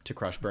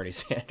Bernie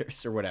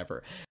Sanders or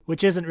whatever.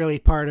 Which isn't really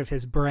part of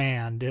his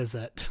brand, is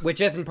it?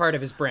 Which isn't part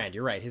of his brand.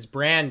 You're right. His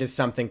brand is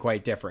something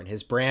quite different.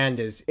 His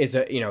brand is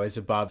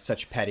above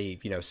such petty,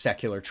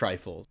 secular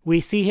trifles. We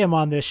see him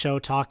on this show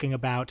talking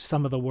about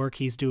some of the work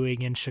he's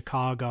doing in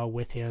Chicago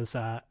with his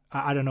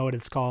I don't know what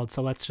it's called,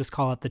 so let's just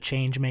call it the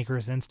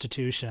Changemakers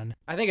Institution.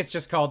 I think it's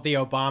just called the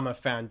Obama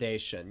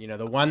Foundation,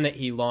 the one that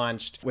he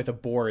launched with a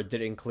board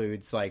that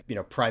includes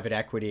private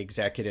equity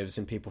executives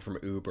and people from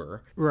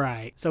Uber.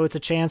 Right. So it's a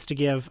chance to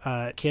give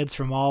kids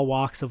from all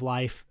walks of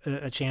life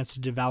a chance to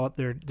develop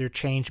their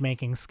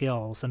change-making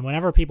skills. And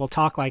whenever people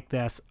talk like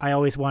this, I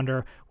always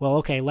wonder, well,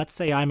 okay, let's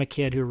say I'm a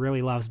kid who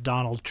really loves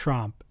Donald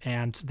Trump,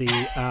 and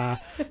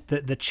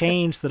the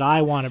change that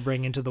I want to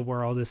bring into the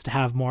world is to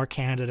have more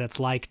candidates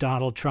like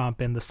Donald Trump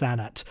in the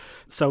Senate.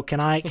 So can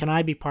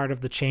I be part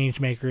of the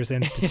Changemakers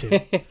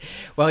Institute?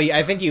 Well,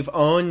 I think you've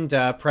owned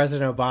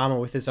President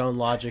Obama with his own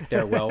logic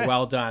there, Will.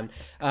 Well done.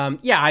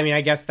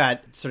 I guess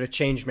that sort of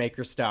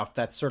changemaker stuff,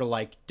 that's sort of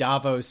like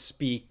Davos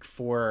speak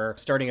for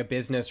starting a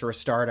business or a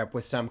startup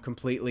with some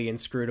completely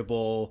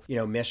inscrutable,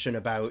 mission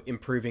about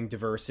improving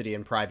diversity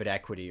and private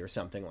equity or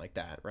something like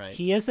that, right?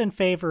 He is in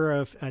favor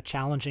of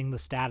challenging the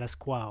status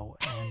quo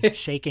and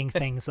shaking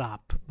things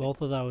up.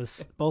 Both of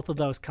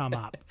those come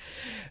up.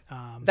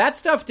 That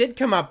stuff did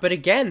come up, but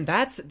again,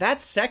 that's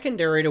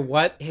secondary to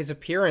what his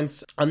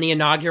appearance on the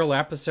inaugural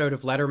episode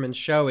of Letterman's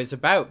show is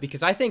about.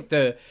 Because I think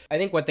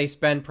what they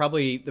spend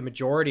probably the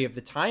majority of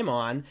the time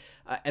on,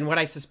 and what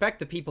I suspect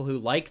the people who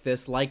like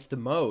this liked the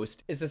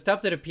most, is the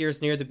stuff that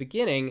appears near the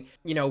beginning,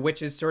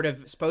 which is sort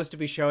of supposed to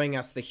be showing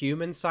us the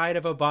human side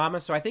of Obama.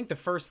 So I think the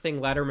first thing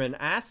Letterman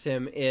asks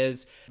him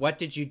is, "What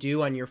did you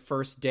do on your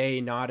first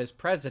day not as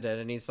president?"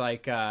 And he's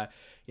like, I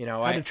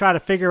to try to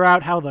figure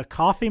out how the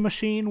coffee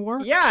machine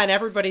works. Yeah, and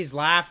everybody's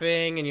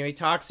laughing, and he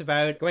talks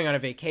about going on a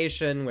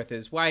vacation with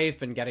his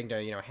wife and getting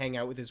to hang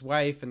out with his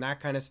wife and that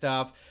kind of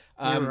stuff.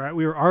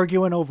 We were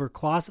arguing over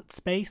closet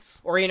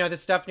space. Or, the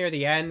stuff near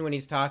the end when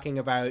he's talking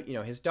about,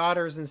 his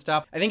daughters and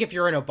stuff. I think if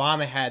you're an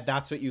Obama head,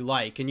 that's what you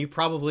like. And you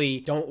probably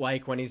don't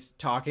like when he's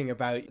talking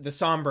about the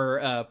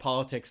somber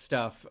politics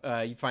stuff.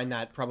 You find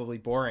that probably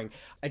boring.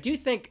 I do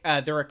think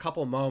there are a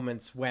couple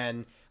moments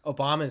when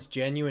Obama's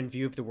genuine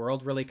view of the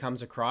world really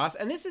comes across.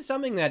 And this is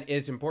something that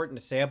is important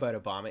to say about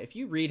Obama. If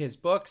you read his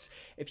books,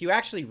 if you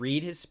actually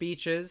read his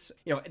speeches,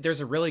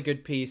 there's a really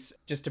good piece,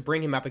 just to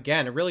bring him up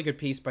again, a really good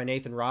piece by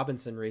Nathan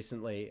Robinson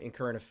recently in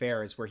Current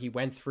Affairs, where he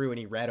went through and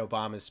he read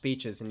Obama's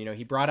speeches. And,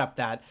 he brought up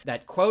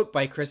that quote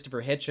by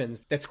Christopher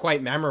Hitchens that's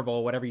quite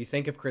memorable, whatever you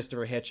think of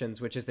Christopher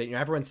Hitchens, which is that,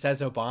 everyone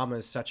says Obama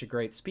is such a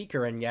great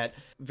speaker, and yet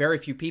very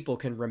few people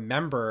can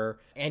remember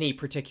any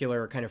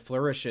particular kind of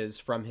flourishes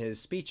from his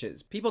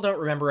speeches. People don't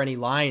remember any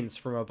lines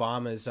from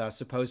Obama's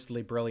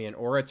supposedly brilliant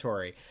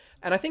oratory.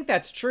 And I think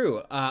that's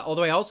true.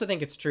 Although I also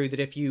think it's true that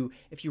if you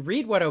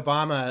read what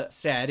Obama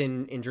said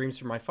in Dreams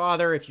from My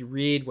Father, if you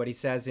read what he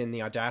says in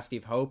The Audacity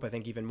of Hope, I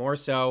think even more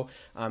so,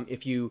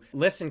 if you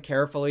listen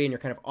carefully and you're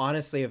kind of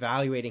honestly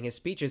evaluating his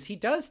speeches, he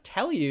does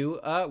tell you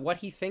what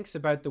he thinks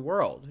about the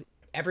world.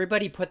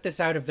 Everybody put this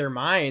out of their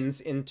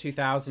minds in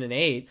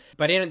 2008,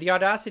 but in The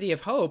Audacity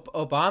of Hope,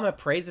 Obama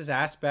praises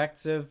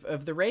aspects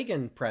of the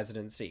Reagan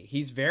presidency.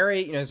 He's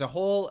very, there's a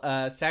whole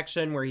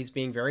section where he's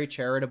being very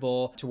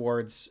charitable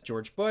towards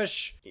George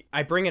Bush.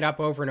 I bring it up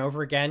over and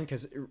over again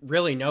because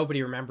really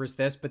nobody remembers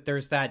this, but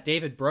there's that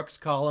David Brooks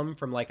column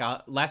from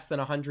less than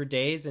 100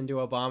 days into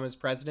Obama's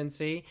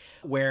presidency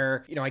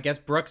where, I guess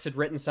Brooks had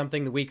written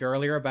something the week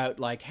earlier about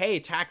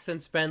hey, tax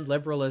and spend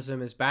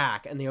liberalism is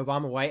back. And the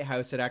Obama White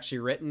House had actually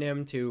written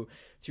him to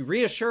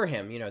reassure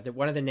him, that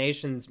one of the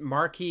nation's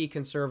marquee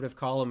conservative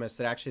columnists,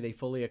 that actually they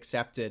fully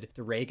accepted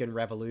the Reagan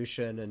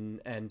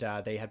Revolution and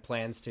they had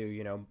plans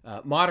to,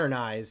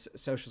 modernize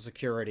Social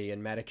Security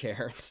and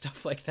Medicare and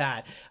stuff like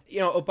that.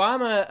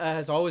 Obama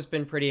has always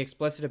been pretty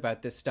explicit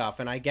about this stuff,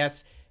 and I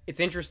guess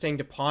it's interesting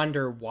to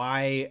ponder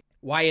why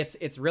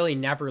it's really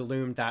never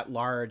loomed that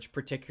large,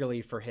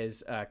 particularly for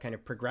his kind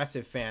of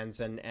progressive fans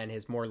and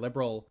his more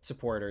liberal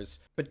supporters.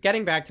 But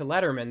getting back to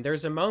Letterman,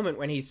 there's a moment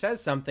when he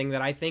says something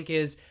that I think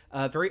is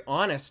very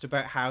honest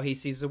about how he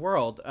sees the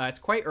world. It's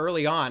quite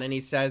early on, and he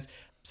says,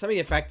 something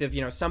effective,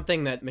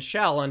 something that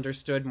Michelle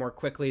understood more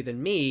quickly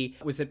than me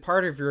was that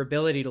part of your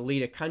ability to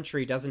lead a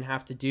country doesn't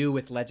have to do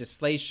with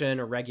legislation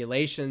or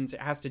regulations.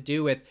 It has to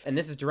do with, and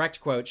this is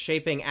direct quote,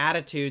 shaping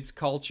attitudes,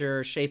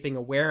 culture, shaping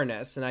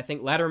awareness. And I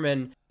think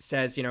Letterman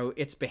says,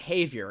 it's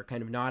behavior,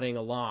 kind of nodding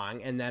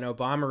along. And then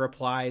Obama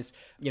replies,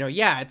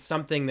 yeah, it's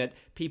something that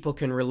people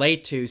can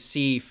relate to,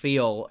 see,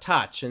 feel,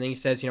 touch. And then he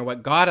says,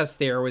 what got us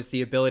there was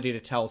the ability to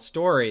tell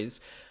stories.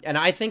 And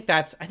I think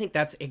that's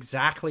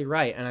exactly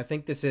right. And I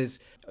think this is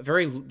a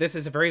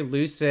very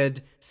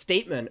lucid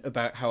statement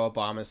about how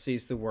Obama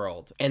sees the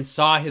world and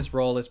saw his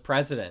role as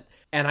president.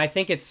 And I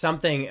think it's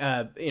something,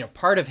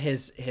 part of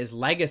his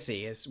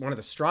legacy is one of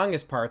the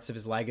strongest parts of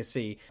his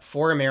legacy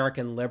for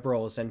American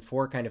liberals and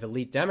for kind of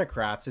elite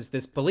Democrats is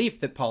this belief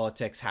that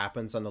politics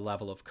happens on the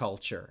level of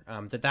culture,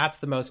 that's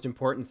the most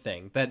important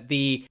thing, that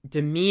the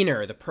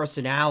demeanor, the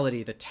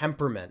personality, the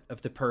temperament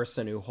of the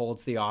person who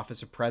holds the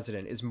office of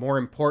president is more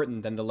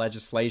important than the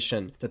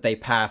legislation that they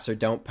pass or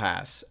don't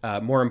pass,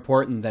 more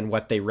important than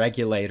what they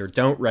regulate or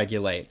don't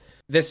regulate.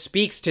 This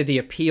speaks to the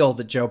appeal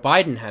that Joe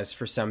Biden has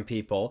for some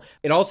people.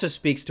 It also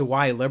speaks to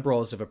why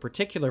liberals of a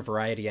particular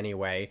variety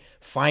anyway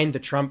find the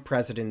Trump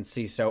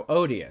presidency so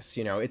odious.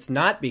 It's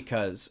not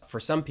because, for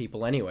some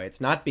people anyway,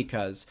 it's not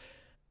because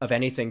of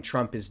anything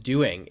Trump is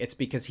doing. It's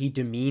because he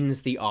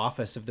demeans the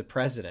office of the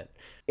president.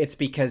 It's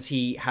because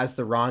he has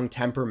the wrong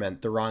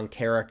temperament, the wrong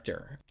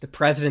character. The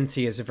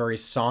presidency is a very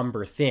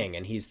somber thing,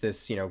 and he's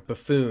this,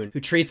 buffoon who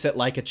treats it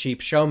like a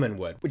cheap showman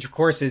would, which of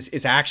course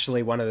is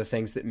actually one of the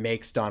things that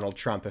makes Donald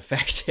Trump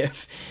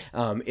effective,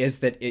 is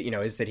that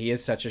he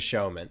is such a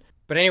showman.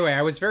 But anyway,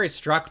 I was very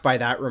struck by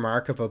that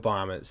remark of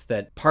Obama's,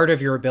 that part of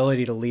your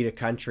ability to lead a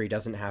country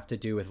doesn't have to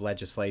do with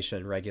legislation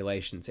and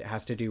regulations. It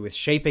has to do with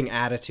shaping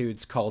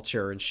attitudes,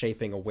 culture, and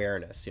shaping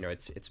awareness.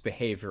 It's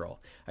behavioral.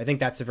 I think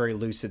that's a very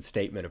lucid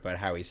statement about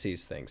how he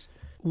sees things.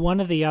 One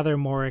of the other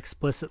more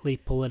explicitly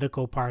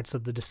political parts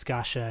of the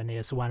discussion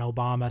is when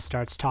Obama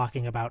starts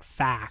talking about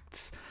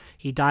facts.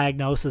 He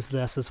diagnoses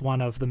this as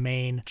one of the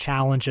main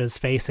challenges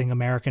facing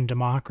American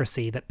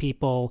democracy, that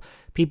people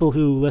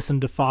who listen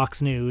to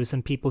Fox News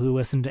and people who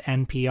listen to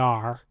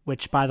NPR,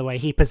 which, by the way,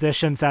 he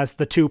positions as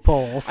the two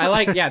poles.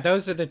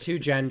 Those are the two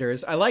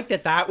genders. I like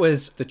that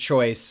was the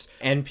choice,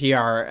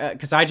 NPR,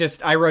 because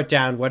I wrote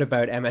down, what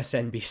about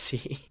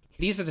MSNBC?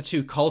 These are the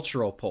two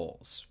cultural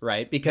poles,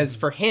 right? Because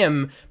for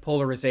him,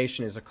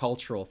 polarization is a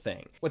cultural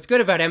thing. What's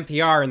good about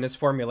NPR in this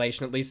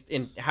formulation, at least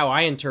in how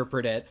I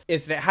interpret it,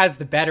 is that it has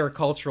the better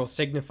cultural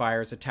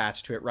signifiers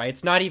attached to it, right?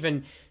 It's not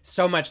even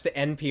so much that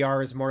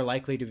NPR is more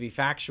likely to be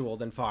factual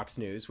than Fox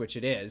News, which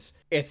it is.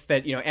 It's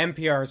that,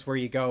 NPR is where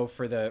you go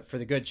for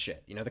the good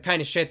shit. The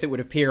kind of shit that would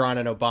appear on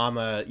an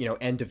Obama,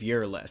 end of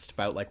year list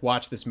about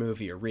watch this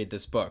movie or read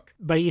this book.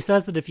 But he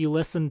says that if you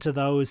listen to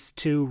those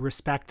two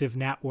respective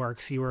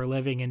networks, you are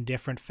living in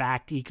different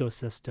fact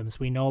ecosystems.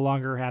 We no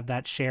longer have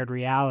that shared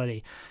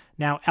reality.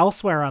 Now,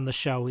 elsewhere on the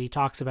show, he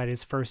talks about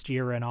his first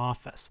year in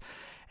office.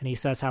 And he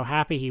says how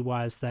happy he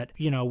was that,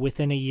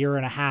 within a year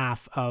and a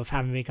half of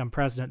having become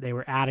president, they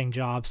were adding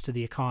jobs to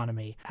the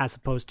economy as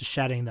opposed to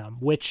shedding them,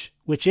 which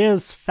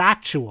is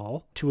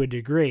factual to a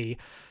degree.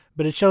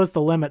 But it shows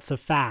the limits of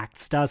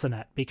facts, doesn't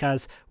it?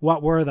 Because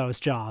what were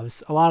those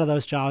jobs? A lot of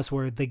those jobs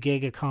were the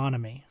gig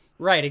economy.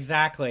 Right,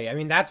 exactly. I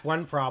mean, that's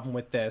one problem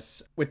with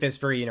this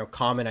very,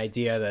 common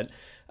idea that,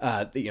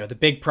 the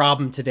big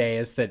problem today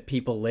is that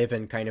people live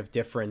in kind of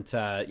different,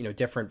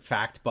 different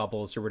fact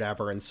bubbles or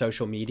whatever, and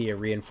social media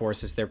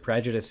reinforces their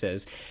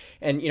prejudices.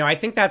 And, I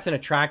think that's an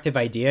attractive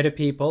idea to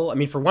people. I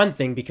mean, for one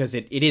thing, because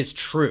it is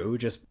true,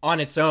 just on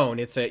its own,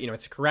 it's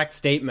a correct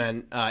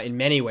statement in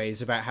many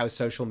ways about how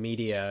social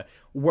media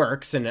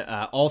works. And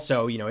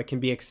also, it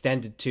can be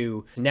extended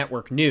to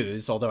network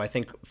news, although I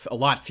think a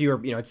lot fewer,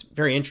 it's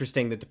very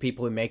interesting that the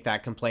people who make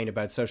that complaint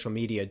about social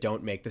media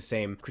don't make the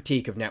same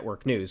critique of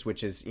network news,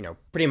 which is,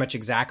 pretty much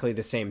exactly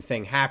the same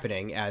thing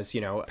happening as,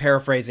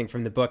 paraphrasing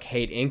from the book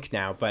Hate Inc.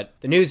 now. But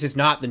the news is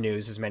not the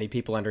news as many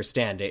people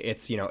understand it.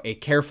 It's, a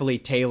carefully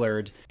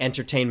tailored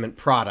entertainment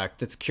product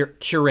that's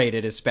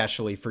curated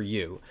especially for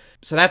you.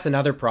 So that's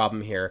another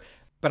problem here.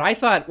 But I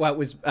thought what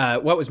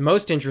was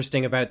most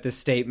interesting about this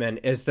statement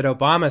is that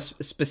Obama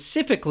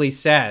specifically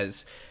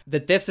says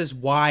that this is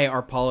why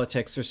our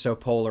politics are so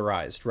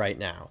polarized right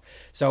now.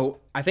 So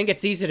I think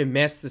it's easy to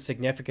miss the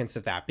significance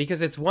of that,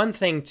 because it's one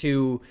thing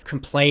to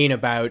complain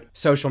about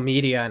social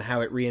media and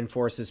how it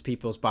reinforces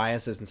people's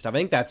biases and stuff. I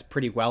think that's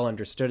pretty well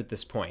understood at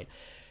this point.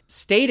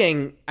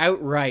 Stating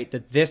outright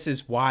that this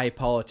is why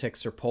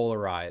politics are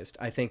polarized,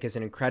 I think, is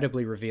an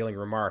incredibly revealing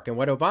remark. And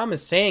what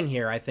Obama's saying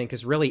here, I think,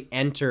 has really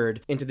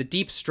entered into the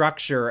deep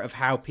structure of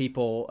how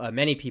people,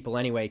 many people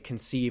anyway,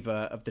 conceive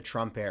of the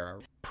Trump era.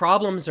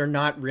 Problems are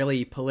not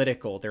really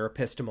political, they're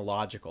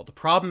epistemological. The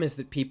problem is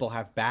that people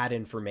have bad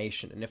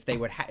information, and if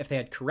they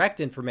had correct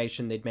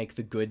information, they'd make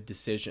the good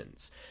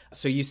decisions.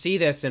 So you see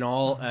this in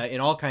all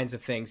kinds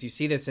of things. You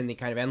see this in the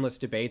kind of endless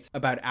debates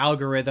about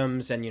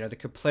algorithms and the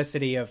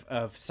complicity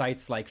of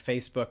sites like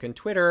Facebook and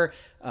Twitter,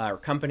 or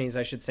companies,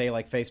 I should say,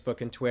 like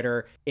Facebook and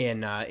Twitter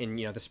in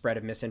the spread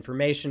of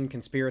misinformation,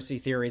 conspiracy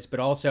theories, but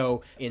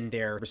also in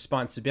their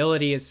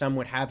responsibility, as some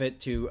would have it,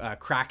 to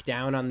crack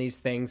down on these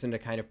things and to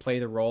kind of play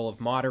the role of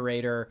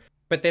moderator.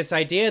 But this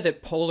idea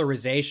that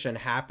polarization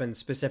happens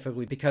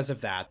specifically because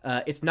of that,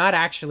 it's not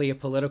actually a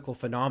political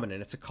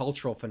phenomenon, it's a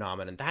cultural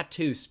phenomenon. That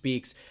too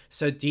speaks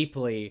so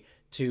deeply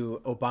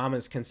to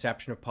Obama's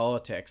conception of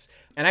politics.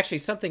 And actually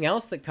something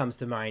else that comes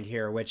to mind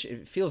here, which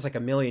it feels like a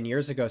million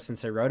years ago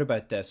since I wrote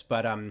about this,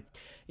 but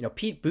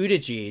Pete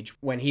Buttigieg,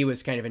 when he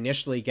was kind of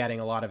initially getting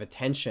a lot of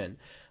attention,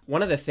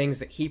 one of the things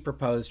that he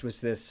proposed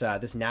was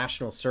this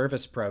national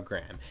service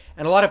program.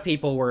 And a lot of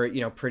people were,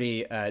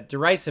 pretty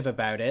derisive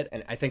about it.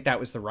 And I think that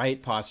was the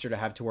right posture to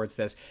have towards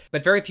this.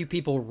 But very few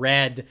people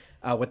read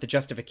what the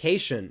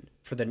justification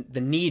for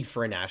the need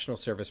for a national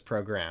service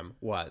program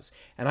was.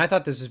 And I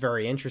thought this was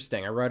very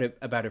interesting. I wrote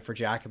about it for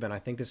Jacobin. I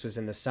think this was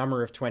in the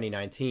summer of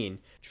 2019,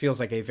 which feels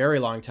like a very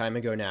long time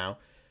ago now.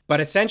 But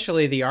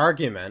essentially, the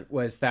argument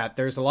was that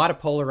there's a lot of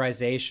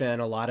polarization,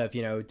 a lot of,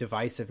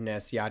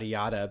 divisiveness, yada,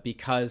 yada,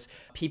 because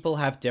people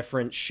have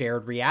different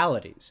shared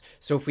realities.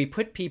 So if we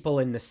put people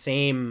in the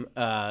same,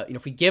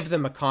 if we give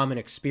them a common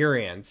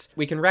experience,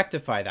 we can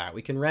rectify that,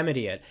 we can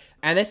remedy it.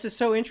 And this is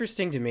so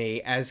interesting to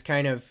me as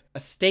kind of a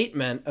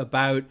statement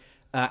about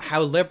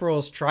how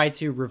liberals try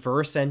to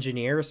reverse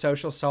engineer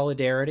social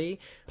solidarity.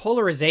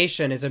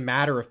 Polarization is a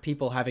matter of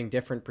people having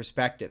different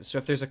perspectives. So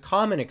if there's a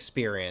common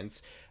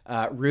experience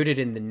rooted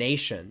in the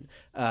nation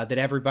that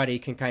everybody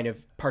can kind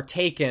of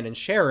partake in and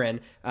share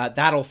in,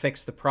 that'll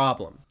fix the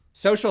problem.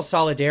 Social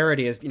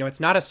solidarity is, it's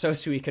not a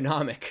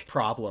socioeconomic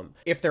problem.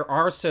 If there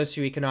are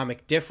socioeconomic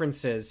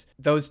differences,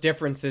 those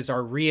differences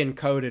are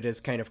re-encoded as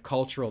kind of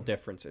cultural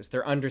differences.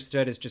 They're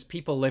understood as just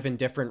people live in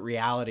different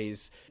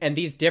realities. And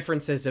these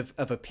differences of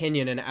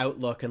opinion and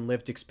outlook and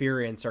lived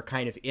experience are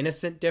kind of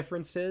innocent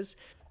differences.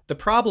 The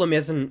problem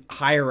isn't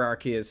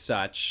hierarchy as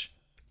such.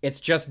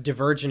 It's just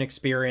divergent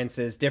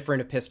experiences,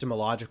 different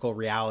epistemological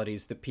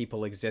realities that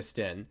people exist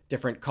in,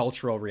 different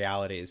cultural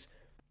realities.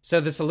 So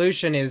the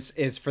solution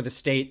is for the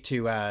state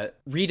to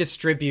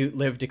redistribute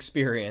lived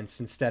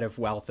experience instead of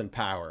wealth and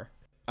power.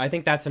 I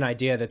think that's an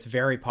idea that's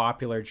very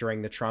popular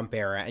during the Trump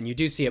era, and you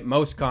do see it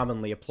most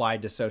commonly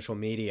applied to social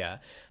media.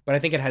 But I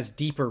think it has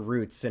deeper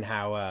roots in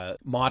how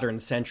modern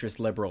centrist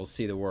liberals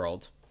see the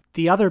world.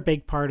 The other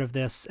big part of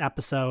this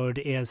episode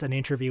is an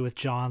interview with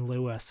John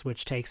Lewis,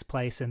 which takes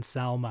place in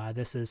Selma.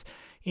 This is,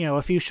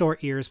 a few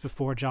short years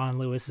before John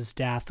Lewis's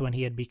death, when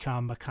he had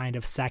become a kind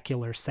of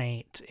secular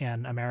saint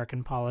in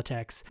American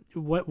politics.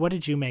 What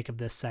did you make of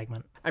this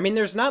segment? I mean,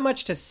 there's not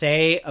much to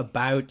say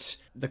about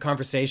the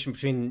conversation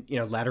between,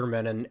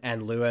 Letterman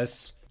and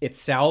Lewis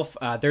itself.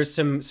 There's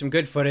some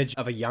good footage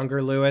of a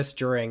younger Lewis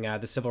during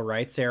the civil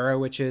rights era,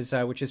 which is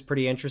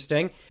pretty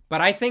interesting.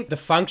 But I think the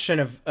function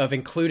of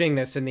including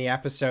this in the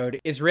episode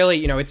is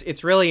really,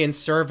 it's really in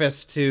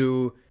service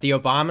to the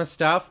Obama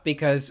stuff,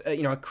 because,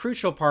 a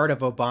crucial part of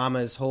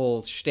Obama's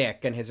whole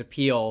shtick and his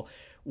appeal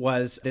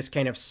was this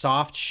kind of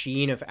soft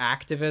sheen of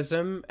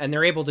activism. And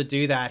they're able to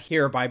do that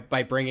here by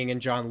bringing in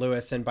John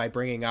Lewis and by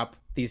bringing up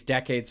these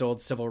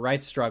decades-old civil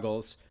rights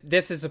struggles.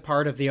 This is a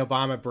part of the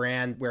Obama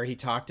brand where he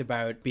talked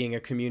about being a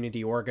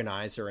community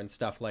organizer and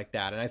stuff like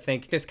that. And I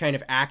think this kind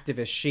of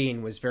activist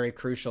sheen was very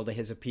crucial to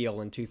his appeal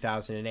in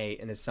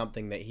 2008 and is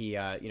something that he,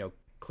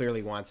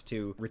 clearly wants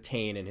to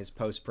retain in his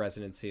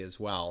post-presidency as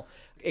well.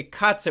 It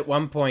cuts at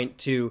one point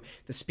to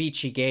the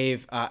speech he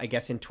gave, I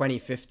guess, in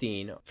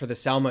 2015 for the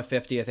Selma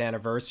 50th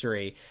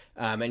anniversary.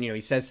 And,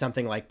 he says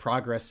something like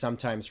progress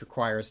sometimes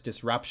requires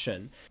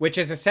disruption, which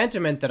is a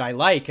sentiment that I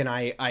like and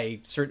I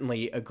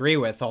certainly agree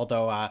with,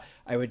 although I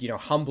would,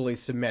 humbly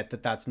submit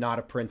that that's not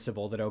a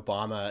principle that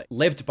Obama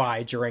lived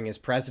by during his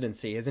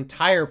presidency. His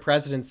entire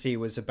presidency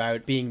was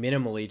about being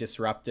minimally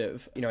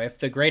disruptive. If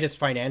the greatest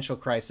financial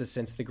crisis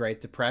since the Great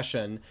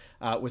Depression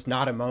was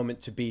not a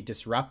moment to be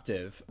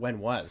disruptive, when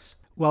was?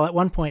 Well, at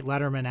one point,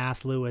 Letterman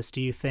asked Lewis,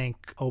 do you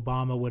think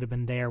Obama would have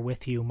been there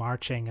with you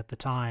marching at the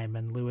time?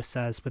 And Lewis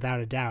says, without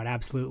a doubt,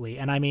 absolutely.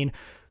 And I mean,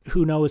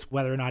 who knows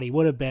whether or not he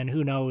would have been?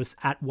 Who knows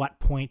at what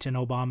point in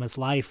Obama's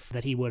life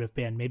that he would have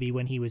been?Maybe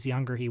when he was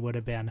younger, he would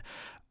have been.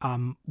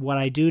 What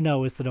I do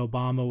know is that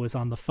Obama was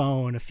on the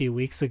phone a few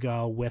weeks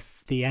ago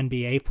with the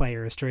NBA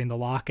players during the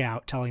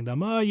lockout, telling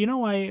them,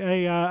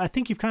 I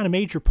think you've kind of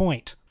made your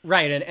point.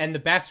 Right, and the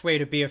best way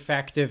to be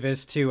effective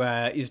is to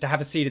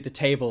have a seat at the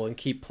table and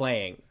keep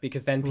playing,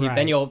 because then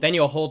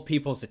you'll hold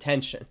people's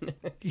attention.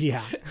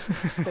 Yeah.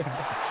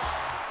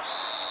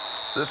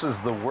 This is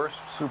the worst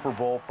Super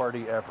Bowl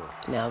party ever.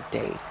 Now,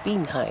 Dave, be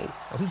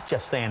nice. He's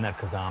just saying that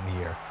because I'm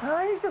here.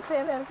 Oh, he's just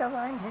saying that because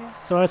I'm here.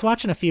 So I was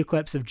watching a few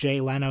clips of Jay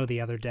Leno the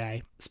other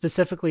day.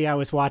 Specifically, I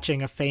was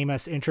watching a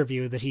famous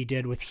interview that he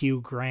did with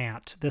Hugh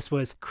Grant. This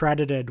was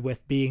credited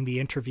with being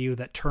the interview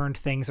that turned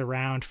things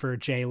around for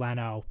Jay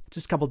Leno,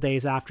 just a couple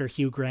days after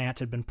Hugh Grant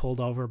had been pulled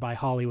over by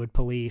Hollywood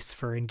police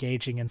for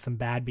engaging in some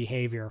bad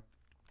behavior.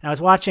 And I was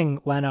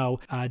watching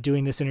Leno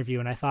doing this interview,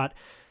 and I thought,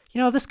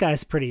 this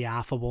guy's pretty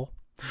affable.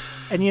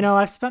 And,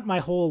 I've spent my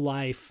whole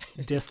life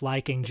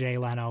disliking Jay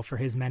Leno for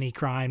his many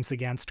crimes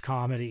against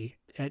comedy,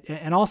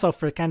 and also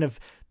for kind of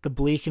the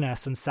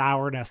bleakness and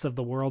sourness of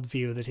the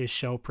worldview that his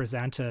show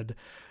presented.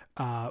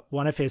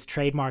 One of his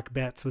trademark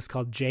bits was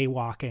called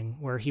jaywalking,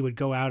 where he would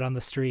go out on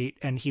the street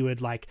and he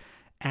would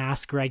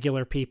ask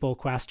regular people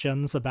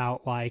questions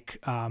about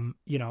how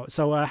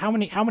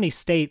many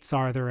states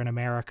are there in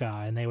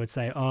America? And they would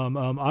say,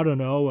 I don't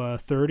know,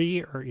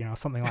 30 or,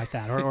 something like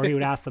that. Or he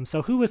would ask them,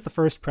 so who was the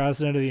first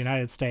president of the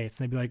United States?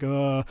 And they'd be like,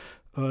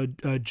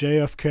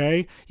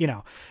 JFK.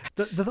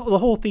 The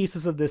whole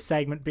thesis of this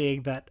segment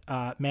being that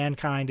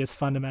mankind is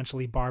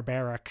fundamentally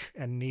barbaric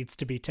and needs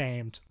to be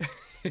tamed.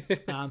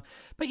 But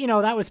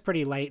that was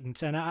pretty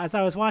latent. And as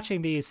I was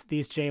watching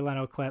these Jay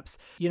Leno clips,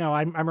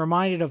 I'm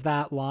reminded of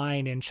that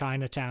line in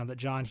Chinatown that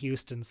John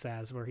Huston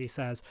says, where he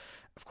says,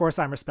 of course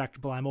I'm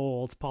respectable, I'm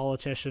old,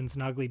 politicians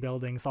and ugly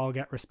buildings all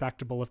get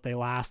respectable if they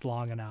last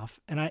long enough.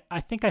 And I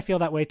think I feel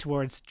that way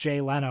towards Jay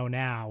Leno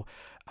now.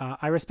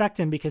 I respect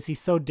him because he's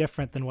so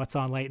different than what's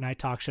on late night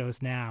talk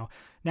shows now.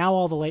 Now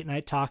all the late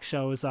night talk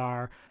shows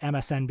are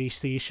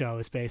MSNBC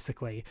shows,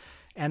 basically.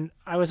 And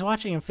I was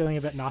watching him feeling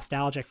a bit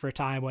nostalgic for a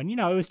time when,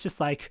 it was just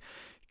kind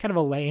of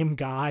a lame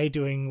guy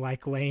doing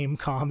lame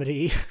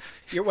comedy.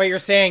 What you're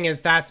saying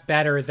is that's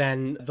better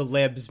than the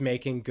libs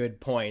making good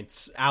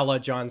points, a la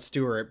Jon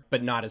Stewart,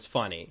 but not as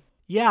funny.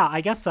 Yeah,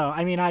 I guess so.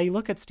 I mean, I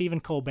look at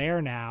Stephen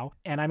Colbert now,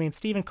 and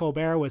Stephen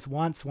Colbert was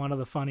once one of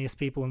the funniest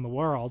people in the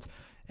world,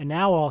 and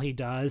now all he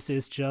does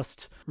is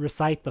just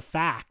recite the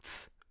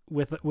facts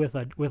with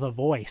a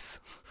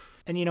voice.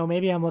 And,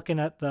 maybe I'm looking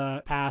at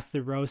the past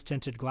through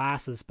rose-tinted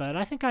glasses, but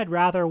I think I'd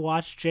rather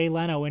watch Jay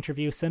Leno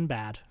interview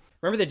Sinbad.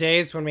 Remember the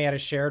days when we had a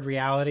shared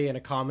reality and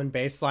a common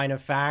baseline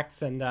of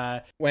facts, and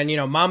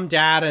when Mom,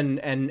 Dad,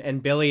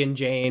 and Billy and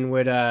Jane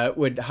would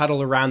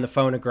huddle around the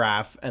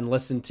phonograph and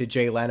listen to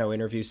Jay Leno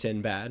interview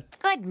Sinbad.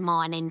 Good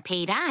morning,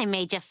 Peter. I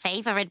made your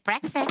favorite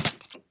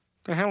breakfast.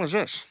 The hell is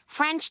this?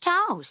 French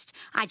toast.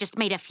 I just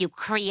made a few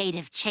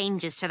creative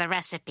changes to the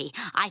recipe.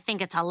 I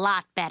think it's a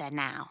lot better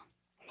now.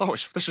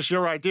 Lois, if this is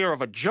your idea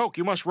of a joke,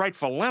 you must write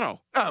for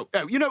Leno. Oh,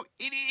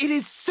 it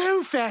is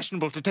so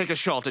fashionable to take a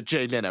shot at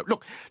Jay Leno.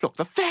 Look,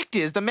 the fact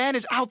is the man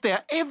is out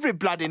there every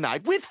bloody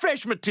night with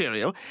fresh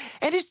material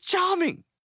and is charming.